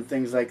men and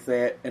things like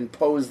that and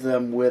pose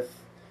them with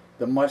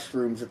the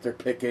mushrooms that they're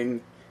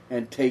picking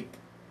and take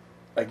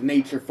like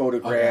nature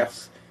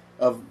photographs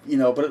of,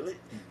 but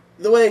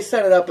the way they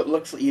set it up, it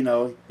looks,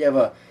 you have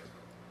a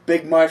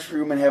big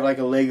mushroom and have like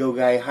a Lego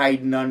guy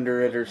hiding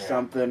under it or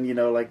something,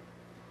 like,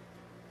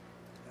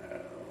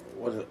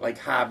 what is it, like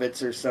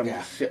hobbits or some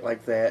shit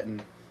like that,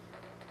 and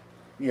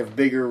you have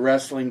bigger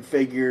wrestling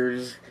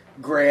figures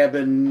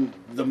grabbing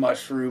the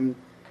mushroom.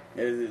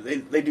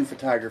 They do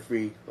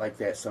photography like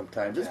that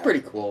sometimes. It's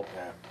pretty cool.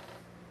 Yeah.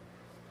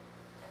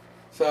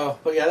 So,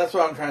 but yeah, that's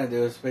what I'm trying to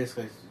do is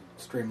basically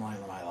streamline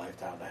my life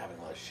down to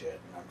having less shit.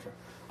 And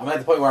I'm at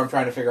the point where I'm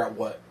trying to figure out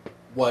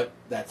what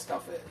that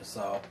stuff is.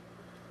 So,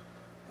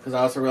 because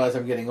I also realize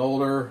I'm getting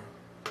older,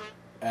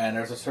 and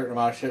there's a certain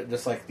amount of shit,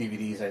 just like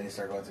DVDs. I need to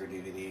start going through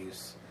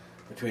DVDs.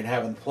 Between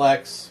having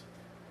Plex.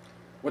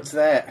 What's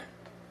that?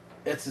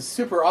 It's a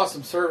super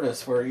awesome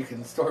service where you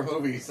can store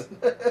movies.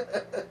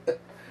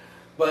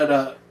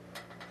 But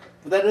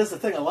that is the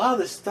thing. A lot of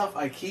this stuff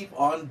I keep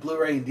on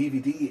Blu-ray and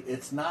DVD,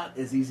 it's not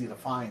as easy to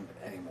find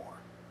anymore.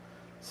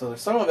 So there's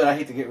some of it I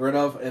hate to get rid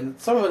of, and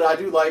some of it I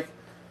do like,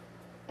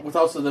 with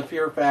also the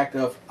pure fact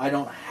of I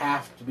don't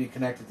have to be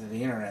connected to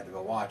the internet to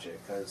go watch it,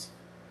 because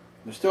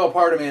there's still a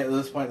part of me at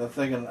this point that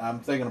I'm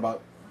thinking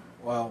about,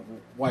 well,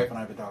 wife and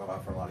I have been talking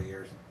about for a lot of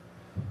years,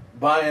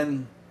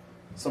 buying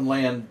some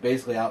land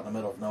basically out in the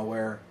middle of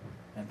nowhere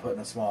and putting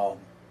a small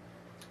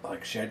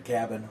like shed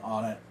cabin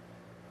on it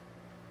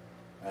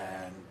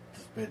and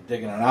just been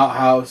digging an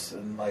outhouse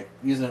and like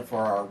using it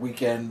for our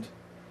weekend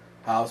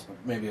house, but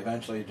maybe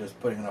eventually just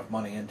putting enough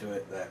money into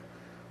it that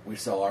we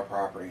sell our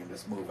property and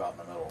just move out in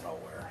the middle of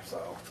nowhere.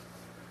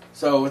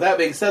 So with that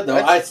being said, though,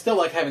 I still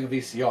like having a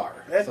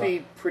VCR. That'd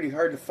be pretty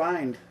hard to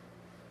find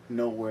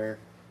nowhere.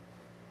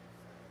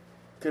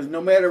 Because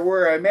no matter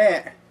where I'm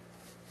at,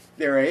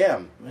 there I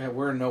am. Yeah,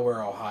 we're in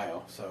nowhere,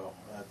 Ohio, so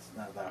that's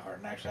not that hard.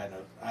 And actually, I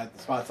know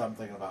the spots I'm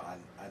thinking about.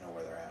 I know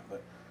where they're at,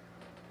 but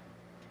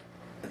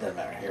it doesn't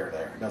matter here or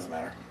there. It doesn't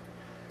matter.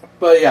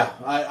 But yeah,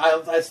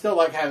 I still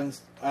like having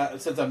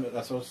since I'm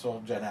a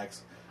social Gen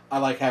X. I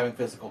like having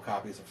physical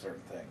copies of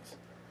certain things.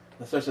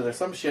 Especially there's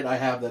some shit I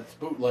have that's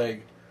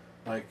bootleg,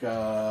 like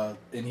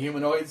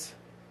Inhumanoids.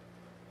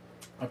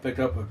 I picked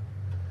up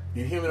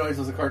Inhumanoids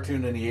was a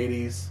cartoon in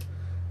the 80s.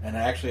 And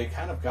actually,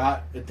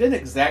 it didn't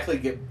exactly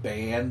get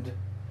banned,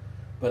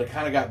 but it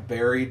kind of got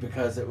buried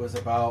because it was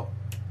about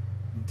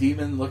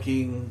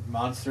demon-looking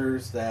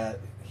monsters that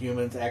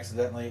humans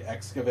accidentally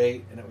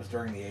excavate, and it was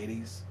during the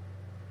 80s.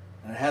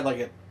 And it had like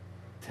a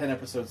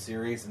 10-episode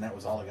series, and that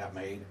was all it got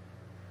made.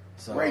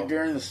 So right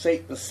during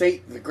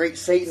the Great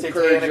Satan Satanic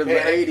Purge of the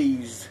Panic.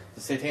 80s.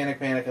 The Satanic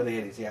Panic of the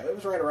 80s, yeah. It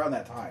was right around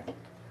that time.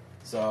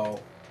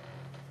 So,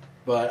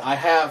 but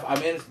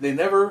they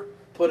never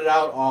put it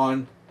out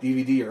on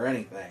DVD or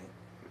anything,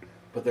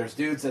 but there's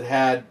dudes that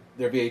had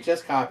their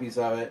VHS copies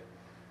of it,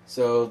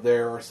 so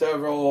there are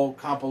several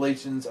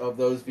compilations of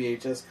those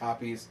VHS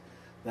copies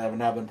that have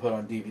now been put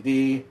on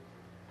DVD,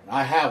 and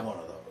I have one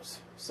of those.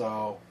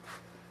 So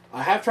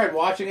I have tried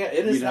watching it.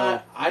 It is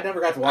not. I never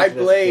got to watch it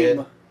as a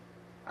kid.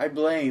 I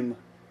blame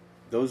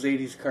those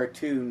 80s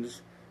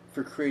cartoons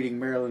for creating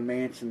Marilyn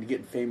Manson to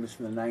get famous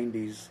in the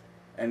 90s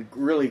and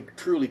really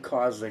truly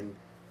causing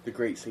the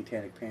Great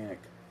Satanic Panic.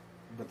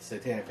 But the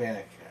Satanic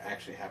Panic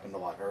actually happened a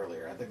lot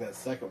earlier. I think that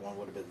second one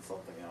would have been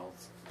something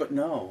else. But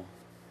no.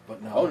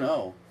 Oh,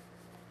 no.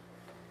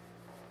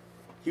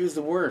 He was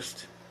the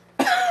worst.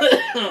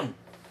 Well,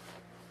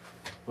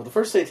 the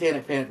first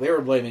Satanic Panic, they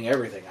were blaming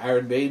everything.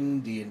 Iron Maiden,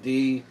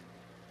 D&D,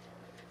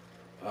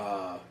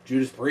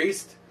 Judas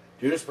Priest.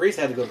 Judas Priest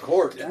had to go to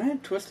court.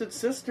 And Twisted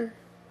Sister.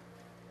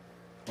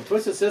 Well,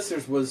 Twisted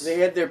Sisters was... They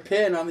had their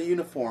pin on the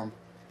uniform.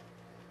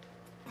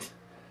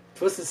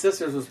 Twisted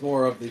Sisters was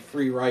more of the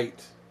free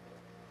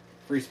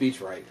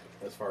speech right,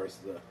 as far as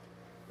the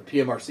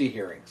PMRC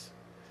hearings.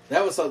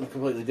 That was something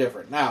completely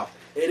different. Now,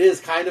 it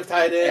is kind of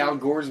tied in. Al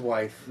Gore's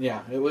wife.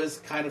 Yeah, it was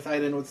kind of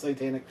tied in with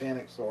Satanic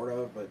Panic, sort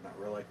of, but not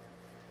really.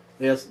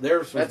 Yes,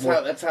 theirs was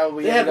more, that's how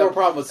we. They had more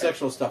problem with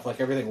sexual stuff, like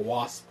everything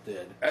Wasp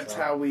did. That's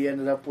how we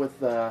ended up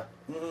with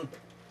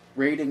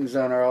ratings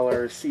on all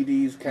our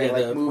CDs, kind of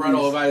like the movies.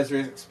 parental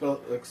advisory,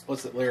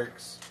 explicit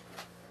lyrics.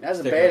 That was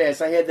a sticker.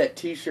 badass. I had that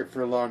T-shirt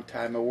for a long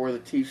time. I wore the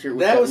T-shirt with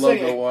That that was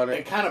logo on it.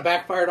 It kind of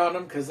backfired on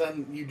them because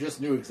then you just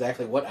knew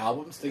exactly what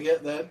albums to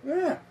get then.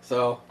 Yeah.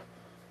 So,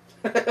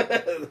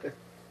 I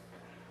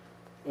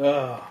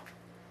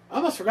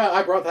almost forgot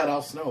I brought that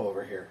Al Snow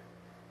over here.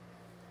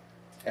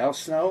 Al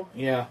Snow?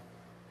 Yeah.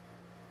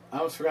 I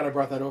almost forgot I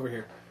brought that over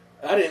here.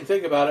 I didn't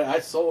think about it. I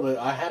sold it.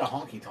 I had a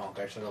honky tonk.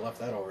 I should have left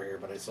that over here,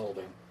 but I sold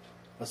him.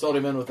 I sold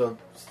him in with a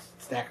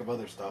stack of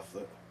other stuff.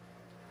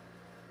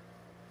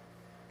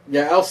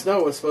 Yeah, Al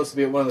Snow was supposed to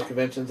be at one of the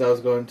conventions I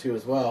was going to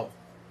as well.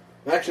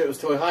 Actually, it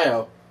was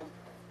Toyhio.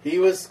 He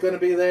was going to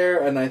be there,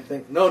 and I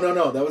think... No,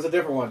 that was a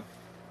different one.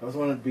 That was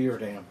one at Beaver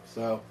Dam.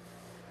 So,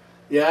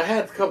 yeah, I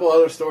had a couple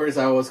other stories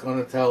I was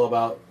going to tell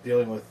about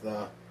dealing with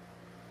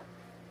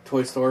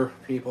toy store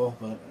people,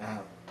 but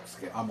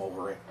I'm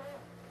over it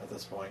at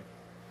this point.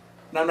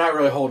 And I'm not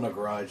really holding a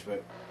grudge,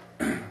 but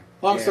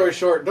long story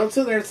short, don't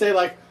sit there and say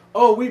like,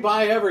 oh, we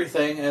buy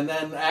everything, and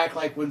then act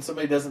like when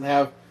somebody doesn't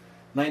have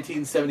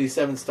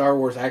 1977 Star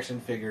Wars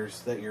action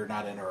figures that you're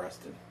not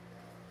interested.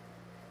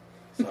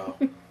 So,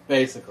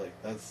 basically,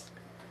 that's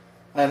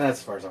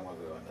as far as I'm going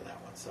to go into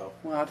that one. So,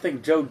 well, I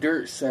think Joe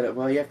Dirt said it.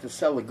 Well, you have to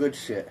sell the good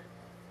shit.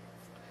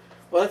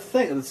 Well, that's the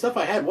thing. The stuff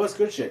I had was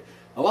good shit.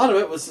 A lot of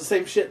it was the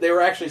same shit they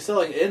were actually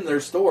selling in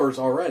their stores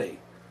already.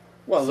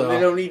 Well, so, they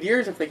don't need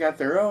yours if they got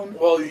their own.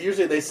 Well,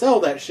 usually they sell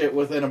that shit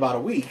within about a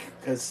week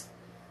because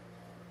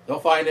they'll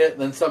find it,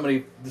 then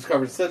somebody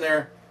discovers it's in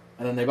there,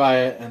 and then they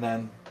buy it, and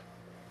then...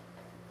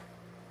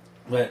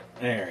 But,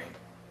 anyway.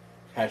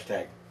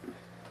 Hashtag.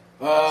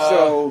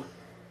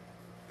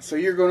 So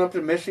you're going up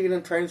to Michigan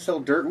and trying to sell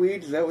dirt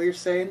weed? Is that what you're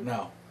saying?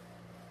 No.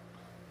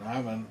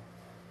 I've been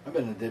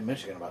in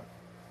Michigan about,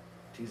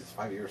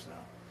 5 years now.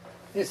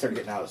 I need to start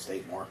getting out of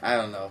state more. I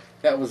don't know.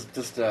 That was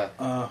just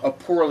a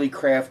poorly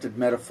crafted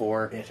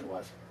metaphor. Yes, it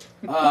was.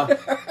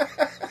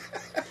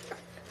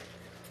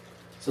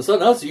 So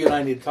something else you and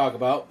I need to talk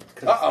about.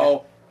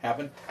 Uh-oh.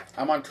 Happened.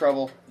 I'm on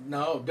trouble.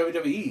 No,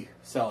 WWE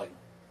selling.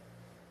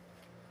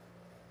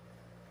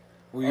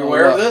 Were you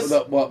aware of this?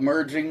 What,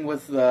 merging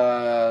with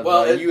the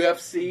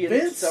UFC and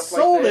Vince stuff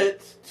like sold that?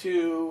 it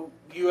to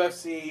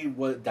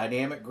UFC,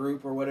 Dynamic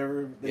Group or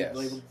whatever they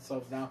labeled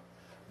themselves now.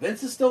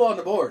 Vince is still on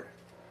the board.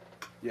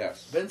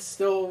 Yes. Vince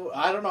still,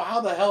 I don't know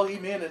how the hell he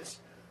managed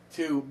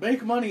to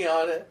make money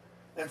on it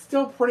and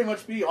still pretty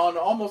much be on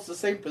almost the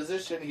same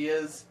position he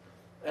is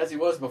as he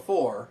was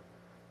before.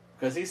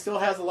 Because he still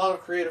has a lot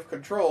of creative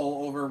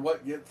control over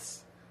what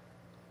gets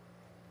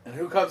and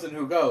who comes and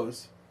who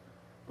goes.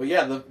 But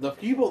yeah, the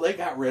people they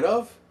got rid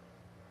of,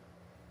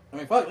 I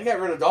mean, fuck, they got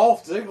rid of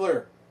Dolph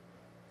Ziggler.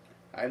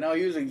 I know,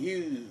 he was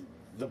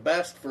the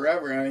best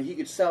forever. I mean, he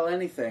could sell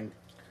anything.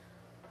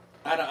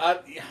 He's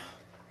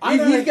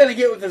going to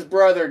get with his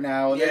brother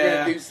now, and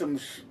they're going to do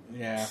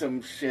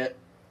some shit.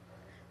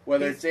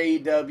 Whether it's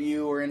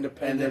AEW or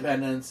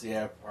Independence,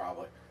 yeah,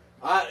 probably.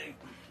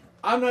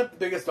 I'm not the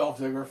biggest Dolph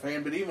Ziggler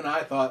fan, but even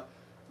I thought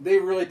they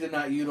really did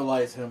not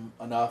utilize him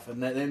enough,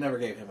 and they never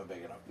gave him a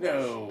big enough push.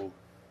 No.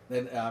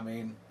 Then, I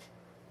mean,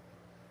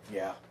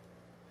 yeah.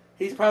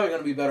 He's probably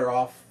going to be better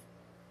off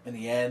in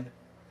the end.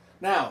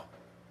 Now,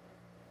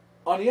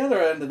 on the other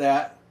end of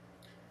that,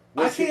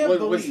 was he a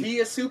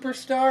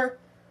superstar?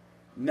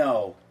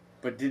 No.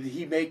 But did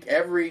he make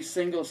every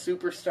single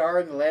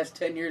superstar in the last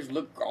 10 years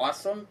look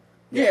awesome?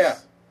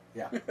 Yes.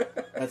 Yeah.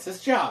 That's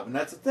his job, and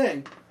that's the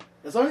thing.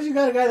 As long as you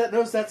got a guy that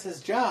knows that's his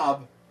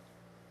job,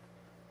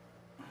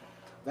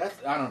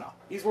 I don't know.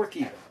 He's worth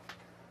keeping.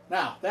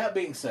 Now, that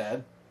being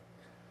said,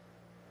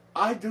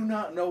 I do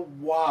not know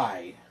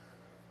why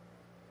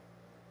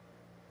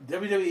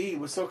WWE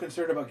was so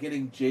concerned about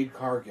getting Jade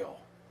Cargill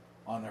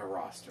on their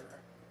roster.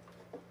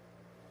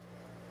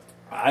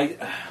 I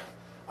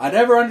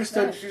never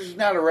understood. No, she's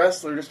not a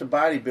wrestler, just a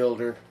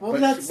bodybuilder. Well,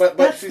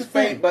 but she's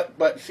famous.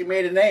 But she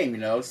made a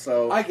name,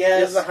 So I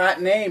guess it's a hot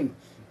name.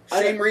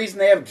 Same reason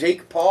they have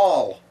Jake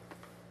Paul.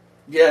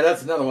 Yeah,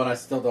 that's another one I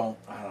still don't.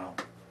 I don't know,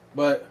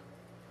 but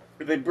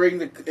it brings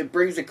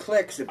the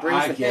clicks. It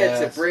brings the hits.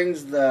 It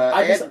brings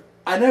the.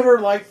 I never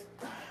liked.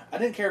 I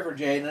didn't care for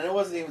Jade, and it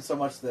wasn't even so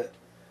much that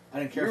I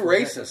didn't care. You're for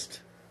racist. Jade.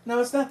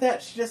 No, it's not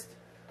that.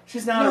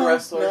 She's not a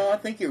wrestler. No, I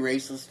think you're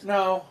racist.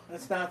 No,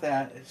 it's not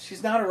that.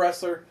 She's not a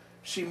wrestler.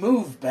 She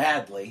moved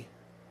badly.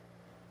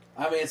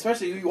 I mean,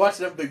 especially you watch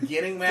them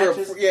beginning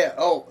matches.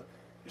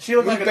 She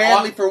looked like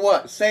badly for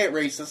what? Say it,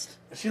 racist.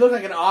 She looked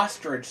like an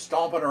ostrich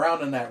stomping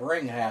around in that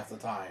ring half the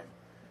time.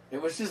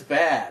 It was just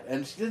bad,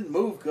 and she didn't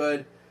move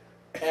good.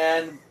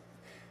 And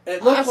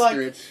it looked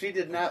ostrich. She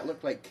did not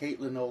look like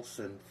Caitlin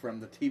Olsen from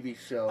the TV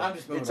show. I'm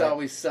just moving. It's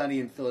Always Sunny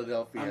in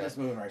Philadelphia. I'm just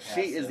moving right past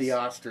She is the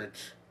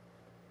ostrich.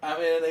 I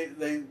mean,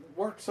 they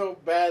worked so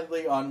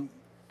badly on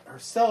her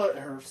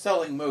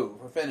selling move,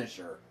 her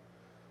finisher,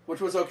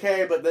 which was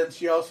okay. But then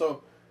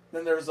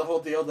then there was the whole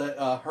deal that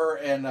her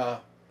and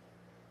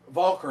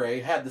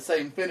Valkyrie had the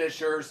same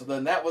finisher, so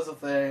then that was a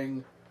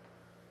thing.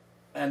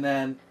 And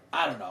then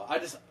I don't know.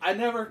 I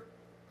never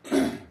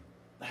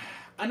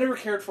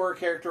cared for her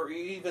character,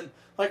 even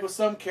like with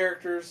some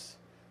characters,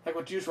 like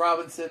with Juice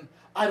Robinson.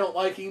 I don't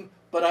like him,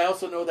 but I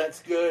also know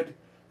that's good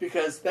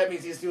because that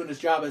means he's doing his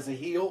job as a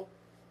heel.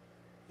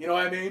 You know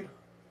what I mean?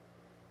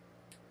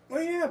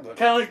 Well, yeah, but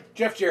kind of like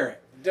Jeff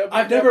Jarrett.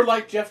 I've never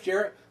liked Jeff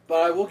Jarrett, but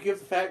I will give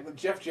the fact that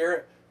Jeff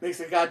Jarrett makes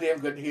a goddamn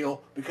good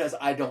heel because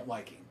I don't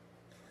like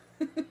him.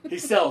 He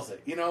sells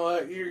it. You know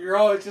what? You're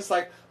always just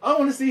like, I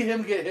want to see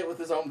him get hit with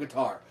his own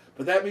guitar.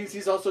 But that means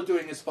he's also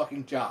doing his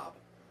fucking job.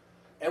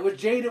 And with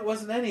Jade, it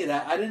wasn't any of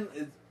that.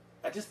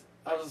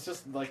 I was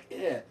just like,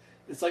 eh.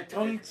 It's like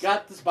Tony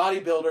got this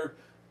bodybuilder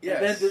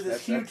and then did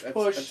this huge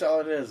push that's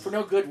all it is. for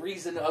no good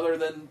reason other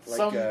than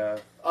Like,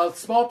 a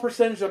small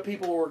percentage of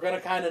people were going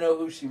to kind of know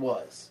who she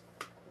was.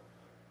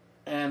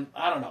 And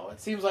I don't know.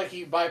 It seems like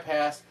he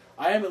bypassed.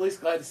 I am at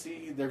least glad to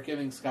see they're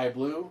giving Sky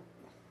Blue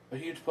a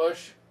huge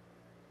push.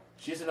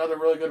 She's another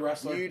really good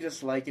wrestler. You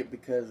just like it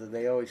because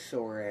they always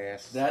show her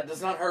ass. That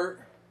does not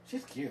hurt.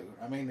 She's cute.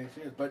 I mean,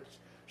 but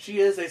she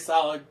is a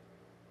solid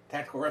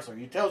tactical wrestler.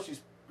 You can tell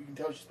she's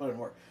put in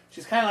work.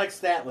 She's kind of like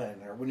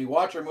Statlander. When you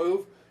watch her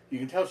move, you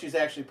can tell she's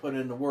actually put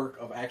in the work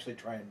of actually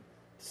trying to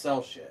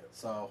sell shit.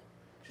 So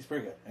she's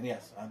pretty good. And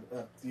yes,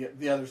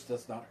 the others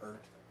does not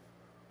hurt.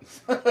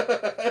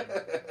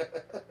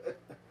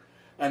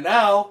 And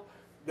now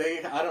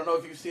I don't know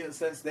if you've seen it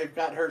since they've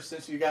got her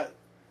since you got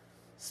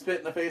spit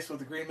in the face with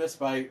the green mist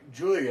by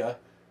Julia.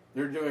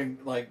 They're doing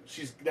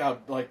she's now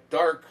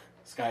dark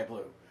sky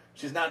blue.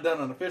 She's not done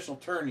an official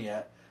turn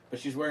yet, but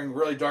she's wearing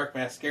really dark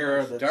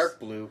mascara. That's dark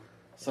blue.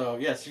 So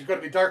yes, she's going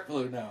to be dark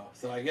blue now.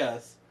 So I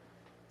guess.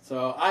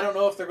 So I don't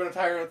know if they're going to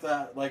tie her with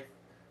that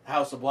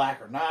House of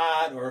Black or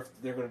not, or if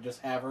they're going to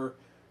just have her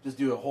just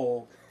do a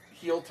whole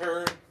heel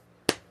turn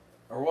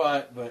or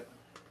what. But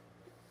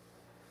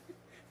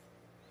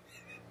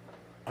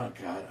oh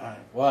God,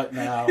 what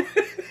now?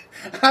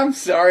 I'm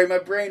sorry, my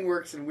brain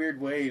works in weird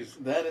ways.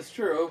 That is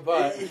true,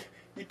 but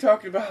you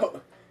talking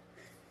about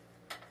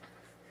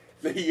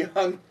the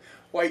young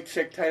white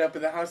chick tied up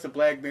in the House of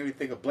Black made me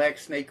think of Black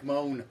Snake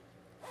Moan,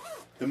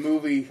 the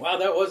movie. Wow,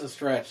 that was a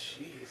stretch.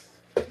 Jeez.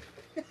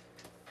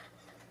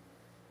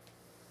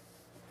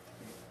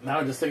 Now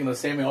I'm just thinking of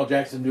Samuel L.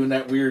 Jackson doing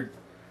that weird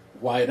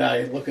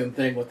wide-eyed looking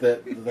thing with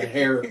the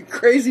hair,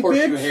 crazy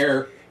horseshoe bitch,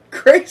 hair,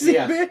 crazy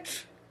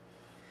bitch.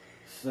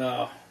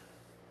 So,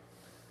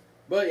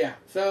 but yeah,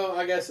 so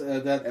I guess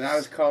that. And I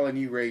was calling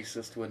you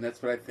racist when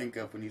that's what I think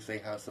of when you say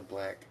House of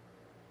Black.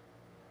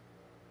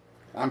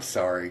 I'm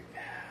sorry.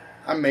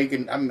 I'm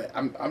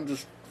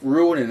just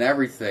ruining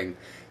everything.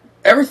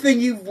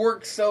 Everything you've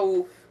worked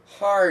so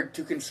hard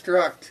to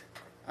construct,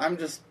 I'm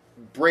just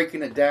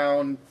breaking it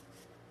down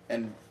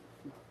and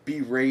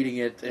berating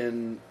it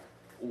in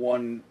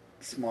one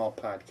small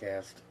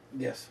podcast.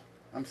 Yes.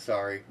 I'm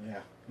sorry. Yeah,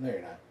 no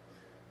you're not.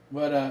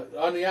 But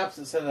on the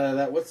opposite side of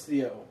that, what's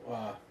the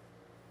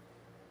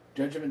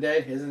Judgment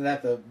Day? Isn't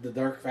that the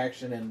dark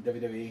faction in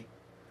WWE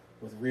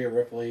with Rhea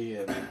Ripley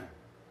and...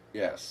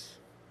 Yes.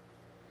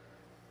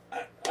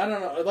 I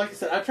don't know. Like I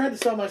said, I've tried to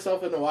sell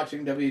myself into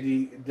watching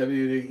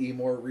WWE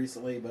more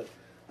recently, but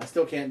I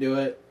still can't do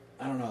it.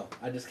 I don't know.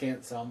 I just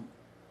can't sell.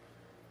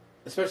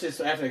 Especially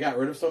after I got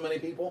rid of so many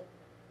people.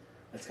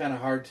 It's kind of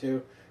hard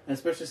to. And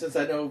especially since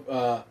I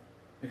know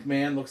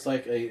McMahon looks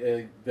like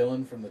a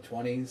villain from the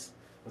 20s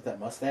with that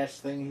mustache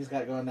thing he's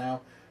got going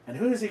now. And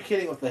who is he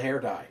kidding with the hair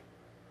dye?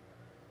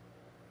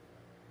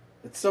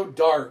 It's so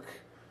dark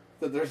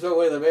that there's no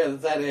way the man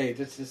at that age,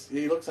 it's just,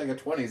 he looks like a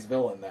 20s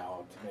villain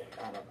now to me.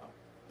 I don't know.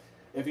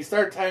 If he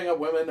started tying up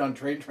women on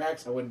train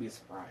tracks, I wouldn't be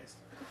surprised.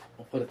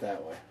 We'll put it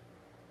that way.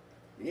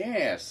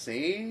 Yeah,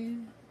 see?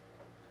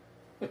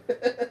 That's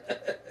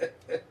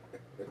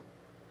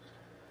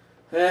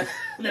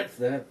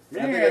that. Yeah.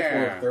 I think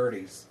that's more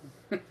 30s.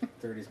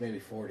 30s, maybe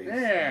 40s.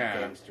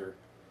 Yeah. Gangster.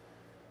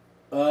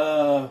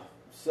 Trying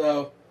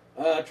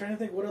to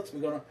think what else has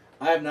been going on.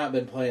 I have not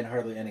been playing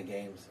hardly any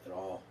games at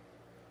all.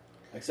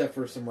 Except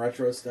for some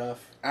retro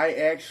stuff. I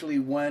actually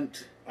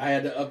went... I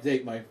had to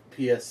update my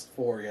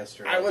PS4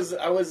 yesterday. I was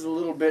a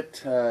little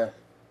bit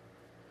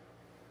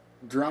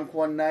drunk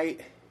one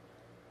night.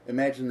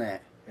 Imagine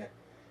that. Yeah.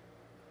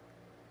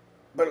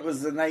 But it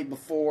was the night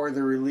before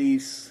the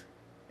release,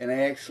 and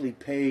I actually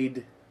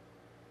paid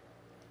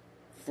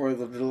for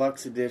the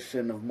deluxe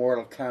edition of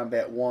Mortal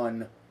Kombat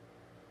 1.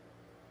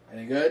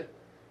 Any good?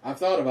 I've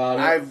thought about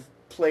it. I've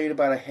played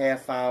about a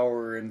half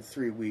hour in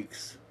 3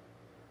 weeks.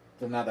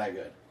 They're not that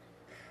good.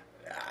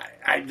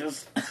 I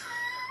just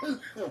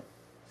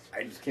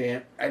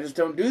Can't. I just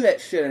don't do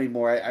that shit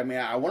anymore. I mean,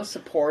 I want to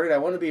support it. I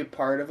want to be a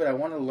part of it. I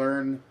want to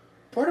learn.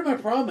 Part of my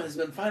problem has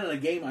been finding a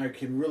game I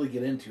can really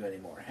get into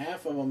anymore.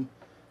 Half of them,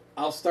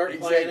 I'll start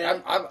playing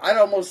it. I'd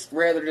almost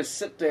rather just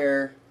sit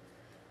there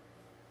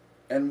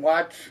and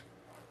watch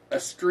a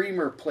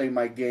streamer play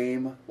my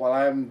game while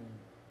I'm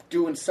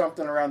doing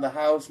something around the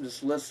house and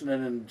just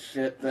listening and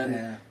shit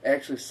than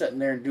actually sitting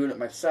there and doing it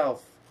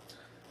myself.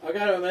 I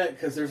gotta admit,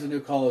 because there's a new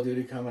Call of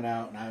Duty coming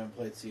out, and I haven't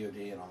played COD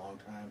in a long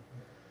time.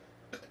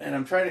 And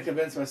I'm trying to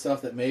convince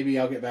myself that maybe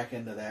I'll get back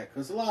into that,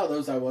 because a lot of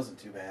those I wasn't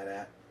too bad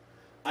at.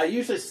 I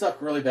usually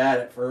suck really bad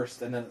at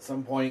first, and then at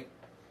some point,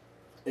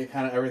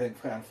 everything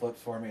kind of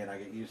flips for me, and I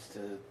get used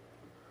to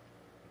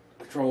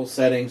control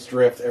settings,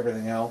 drift,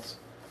 everything else.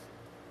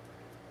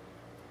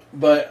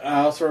 But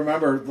I also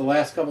remember the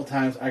last couple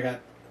times I got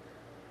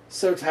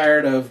so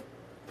tired of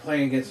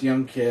playing against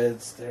young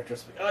kids. They're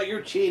just like, oh,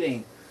 you're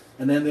cheating.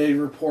 And then they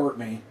report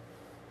me.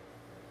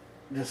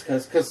 just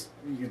because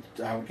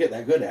I would get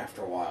that good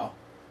after a while,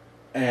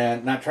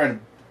 and not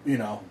trying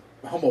to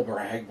humble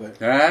brag, but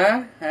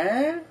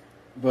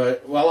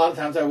but well, a lot of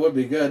times I would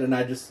be good,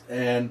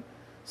 and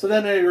so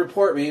then they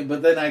report me,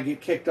 but then I get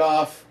kicked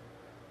off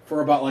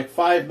for about like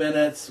 5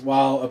 minutes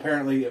while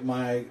apparently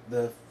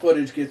the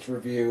footage gets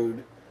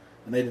reviewed,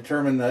 and they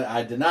determine that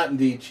I did not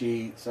indeed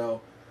cheat.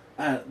 So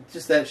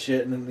just that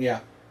shit, and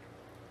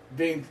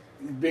then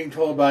being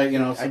told by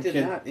some I did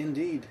kid, not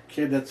indeed.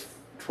 Kid that's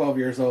 12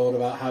 years old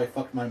about how he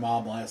fucked my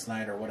mom last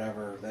night or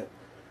whatever. That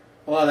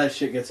a lot of that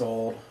shit gets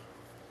old.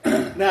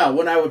 Now,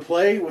 when I would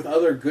play with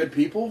other good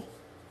people,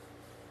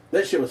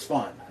 that shit was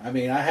fun. I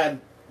mean, I've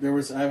had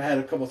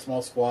a couple of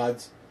small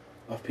squads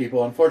of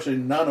people.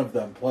 Unfortunately, none of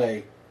them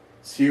play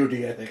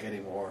COD, I think,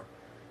 anymore.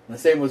 And the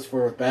same was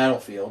with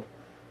Battlefield.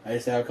 I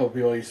used to have a couple of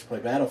people I used to play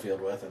Battlefield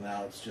with, and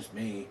now it's just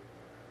me.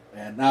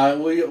 And now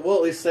we'll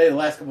at least say the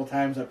last couple of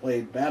times I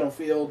played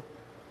Battlefield,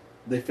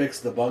 they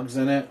fixed the bugs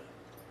in it,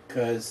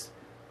 because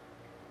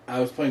I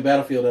was playing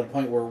Battlefield at a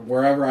point where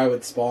wherever I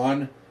would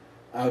spawn,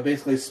 I would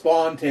basically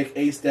spawn, take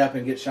a step,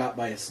 and get shot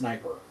by a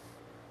sniper.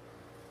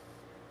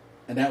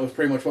 And that was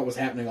pretty much what was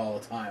happening all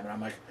the time. And I'm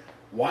like,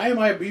 why am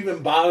I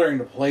even bothering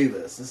to play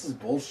this? This is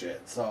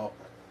bullshit. So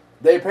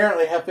they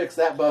apparently have fixed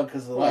that bug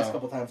because the last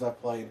couple times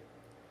I've played.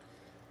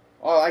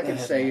 All I can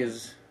say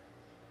is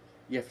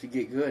you have to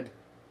get good.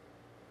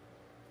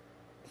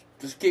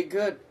 Just get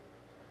good.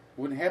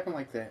 Wouldn't happen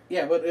like that.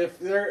 Yeah, but if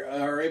they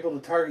are able to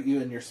target you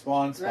in your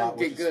spawn spot,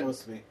 which is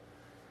supposed to be.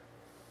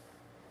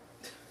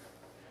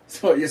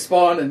 So you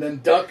spawn and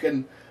then duck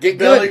and get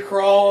belly good.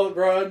 Crawl,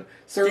 run,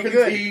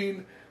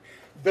 serpentine,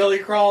 belly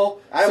crawl.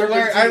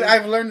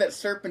 I've learned that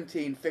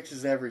serpentine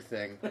fixes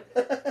everything.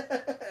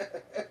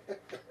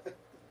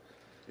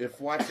 If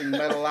watching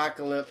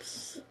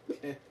Metalocalypse,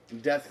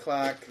 Death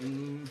Clock,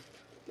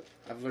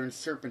 I've learned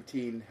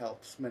serpentine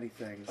helps many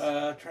things.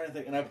 Trying to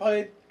think, and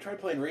I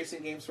tried playing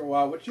racing games for a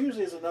while, which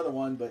usually is another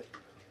one, but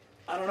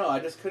I don't know. I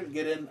just couldn't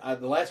get in.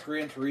 The last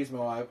Gran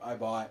Turismo I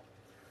bought,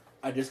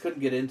 I just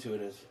couldn't get into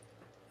it as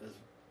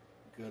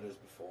good as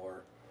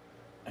before.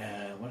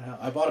 And what else?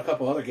 I bought a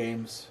couple other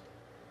games.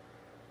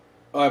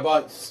 Oh, I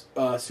bought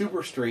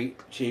Super Street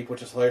cheap,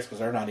 which is hilarious because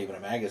they're not even a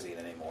magazine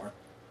anymore.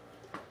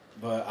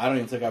 But I don't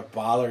even think I've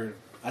bothered.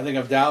 I think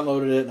I've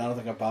downloaded it, and I don't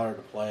think I've bothered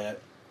to play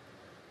it.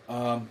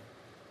 There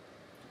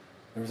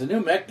was a new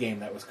mech game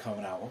that was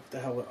coming out. What the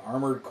hell?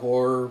 Armored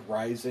Core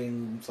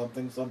Rising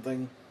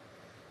something.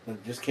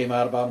 That just came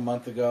out about a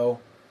month ago.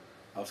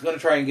 I was going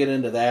to try and get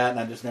into that, and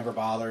I just never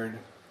bothered.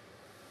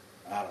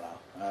 I don't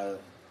know.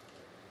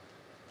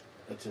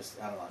 It's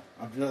just, I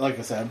don't know. Like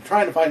I said, I'm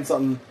trying to find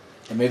something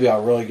that maybe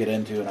I'll really get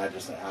into, and I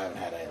haven't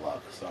had any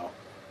luck. So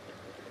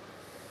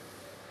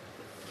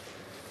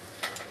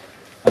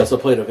I also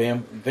played a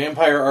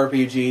vampire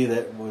RPG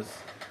that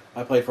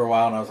I played for a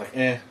while, and I was like,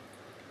 eh.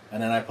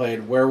 And then I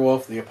played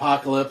Werewolf the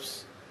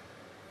Apocalypse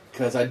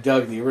because I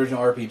dug the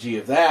original RPG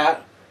of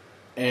that,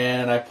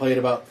 and I played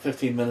about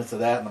 15 minutes of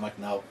that, and I'm like,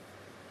 no.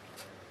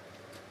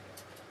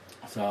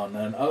 So, and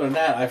then other than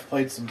that, I've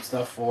played some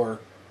stuff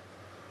for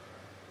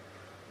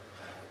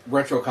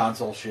retro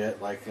console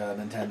shit, like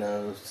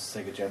Nintendo,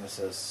 Sega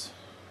Genesis.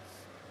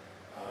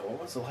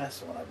 What was the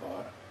last one I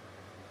bought?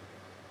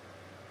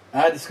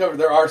 I discovered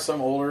there are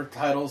some older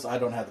titles I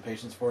don't have the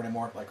patience for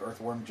anymore, like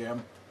Earthworm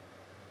Jim.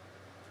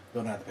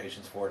 Don't have the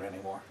patience for it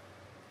anymore.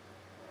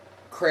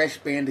 Crash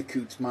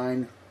Bandicoot's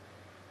mine.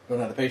 Don't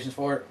have the patience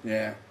for it?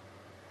 Yeah.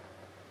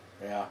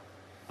 Yeah.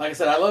 Like I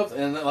said, I love,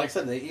 and like I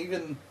said,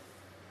 even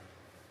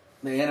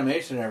the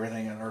animation and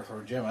everything in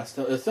Earthworm Jim, it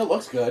still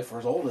looks good for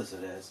as old as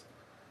it is.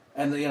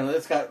 And,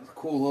 it's got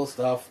cool little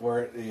stuff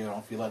where,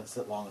 if you let it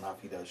sit long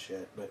enough, he does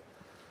shit. But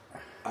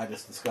I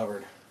just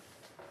discovered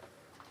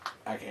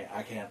I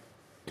can't.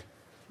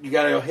 You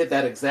gotta hit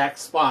that exact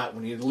spot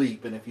when you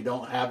leap, and if you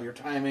don't have your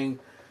timing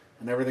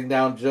and everything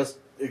down just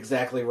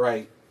exactly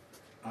right,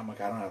 I'm like,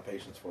 I don't have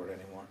patience for it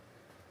anymore.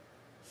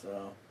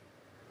 So,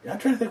 yeah, I'm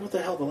trying to think what the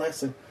hell the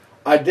last thing.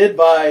 I did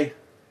buy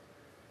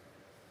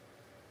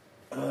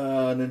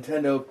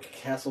Nintendo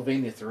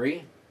Castlevania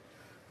 3,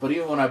 but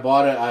even when I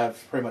bought it, I was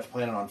pretty much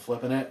planning on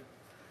flipping it.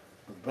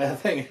 The bad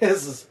thing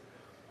is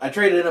I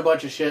traded in a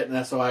bunch of shit,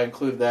 and so I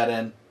included that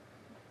in.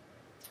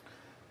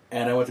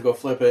 And I went to go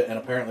flip it, and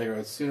apparently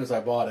as soon as I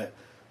bought it,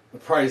 the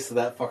price of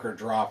that fucker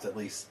dropped at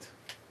least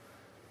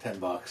 $10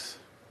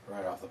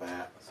 right off the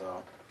bat.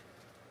 So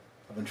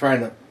I've been trying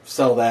to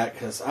sell that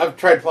because I've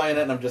tried playing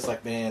it, and I'm just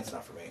like, man, it's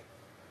not for me.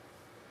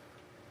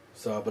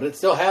 So, but it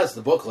still has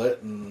the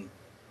booklet, and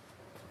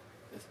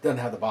it doesn't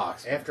have the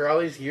box. After all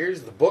these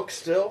years, the book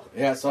still?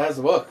 Yeah, it still has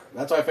the book.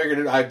 That's why I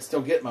figured I'd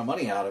still get my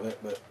money out of it,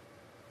 but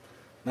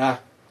nah.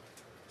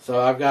 So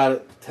I've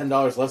got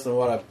 $10 less than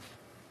what I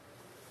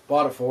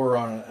bought it for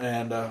on it,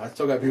 and I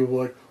still got people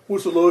like,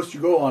 what's the lowest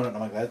you go on it? And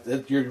I'm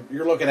like,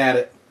 you're looking at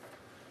it.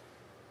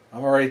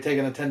 I'm already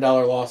taking a $10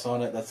 loss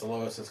on it. That's the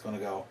lowest it's going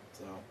to go.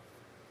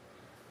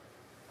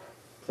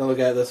 So look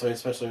at it this way,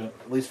 especially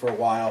at least for a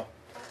while.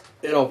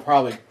 It'll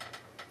probably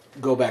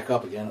go back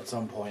up again at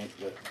some point,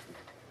 but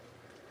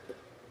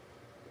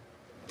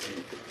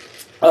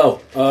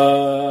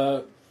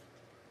I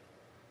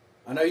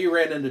know you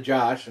ran into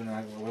Josh, and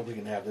I hope we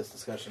can have this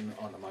discussion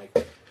on the mic.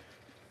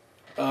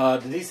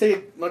 Did he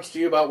say much to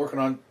you about working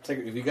on...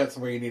 If you got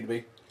somewhere you need to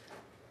be?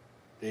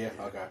 Yeah,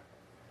 okay.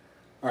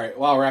 All right,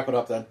 well, I'll wrap it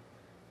up then.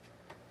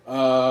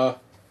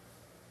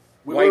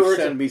 Wife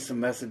sent me some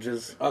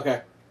messages.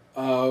 Okay.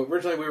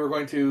 Originally, we were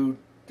going to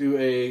do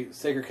a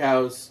Sacred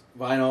Cows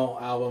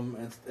vinyl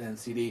album and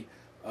CD.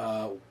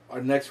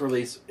 Our next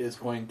release is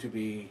going to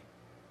be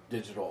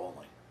digital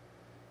only.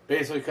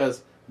 Basically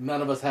because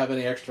none of us have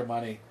any extra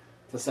money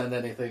to send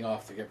anything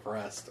off to get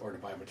pressed or to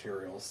buy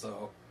materials.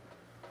 So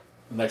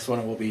the next one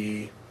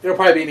it'll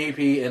probably be an EP,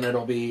 and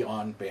it'll be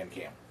on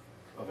Bandcamp,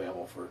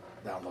 available for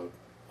download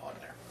on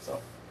there.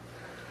 So,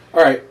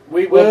 all right,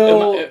 we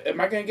will.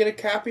 Am I going to get a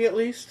copy at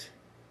least?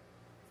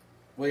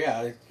 Well,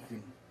 yeah, you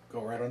can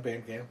go right on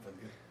Bandcamp.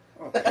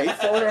 Pay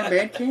for it on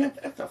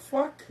Bandcamp? What the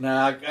fuck?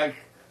 Nah,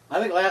 I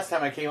think last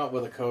time I came up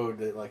with a code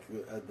that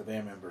the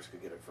band members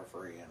could get it for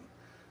free, and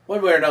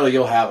one way or another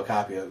you'll have a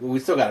copy of it. We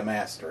still got to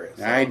master it.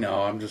 So. I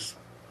know. I'm just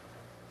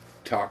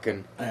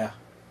talking. Yeah,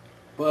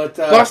 but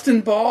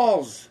busting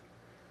balls.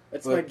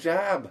 That's my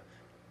job.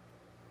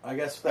 I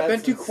guess I've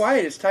been too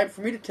quiet. It's time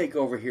for me to take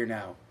over here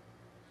now.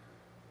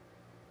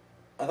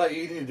 I thought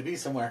you needed to be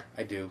somewhere.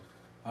 I do.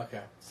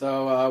 Okay.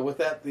 So, with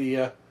that,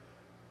 the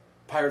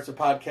Pirates of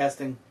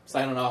Podcasting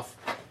signing off.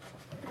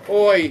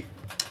 Oi!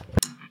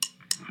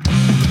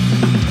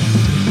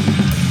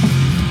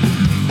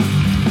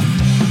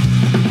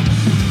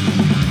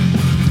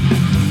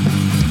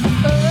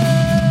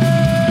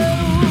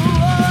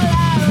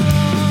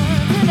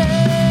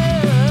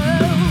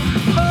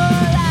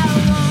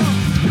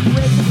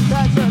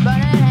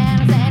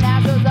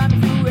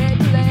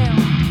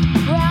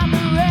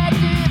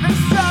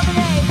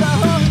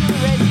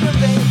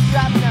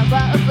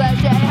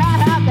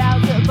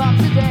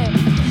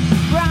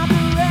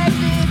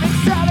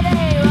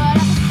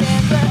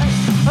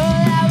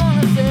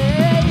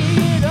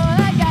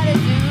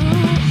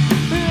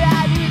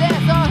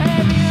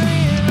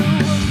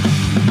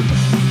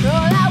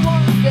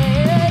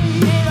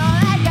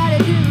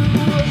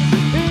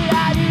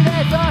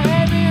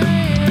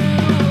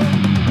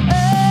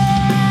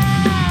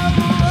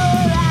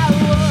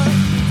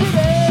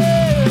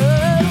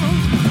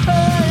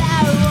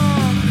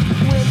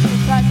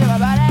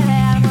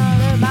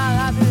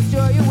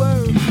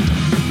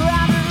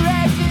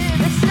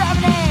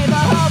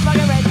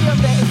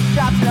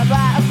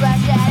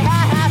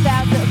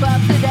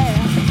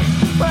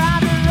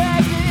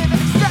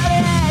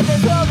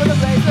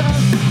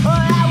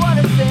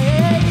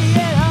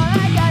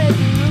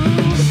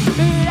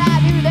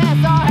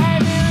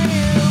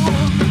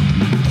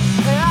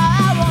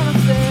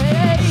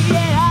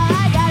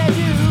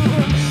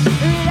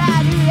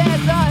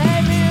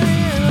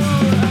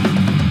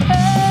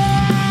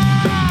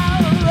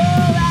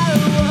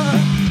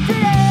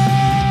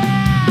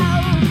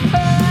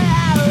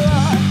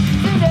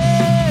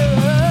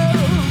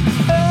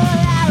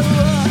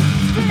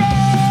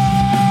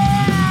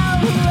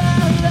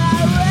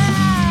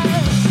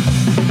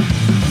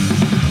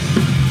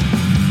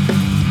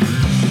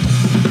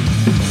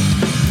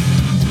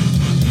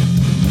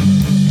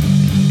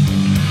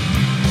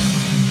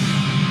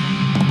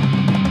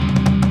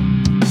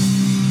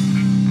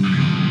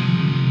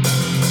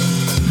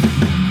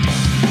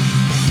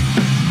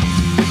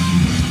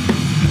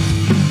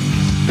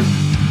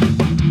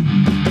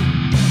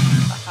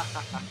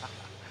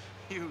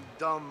 You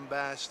dumb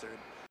bastard.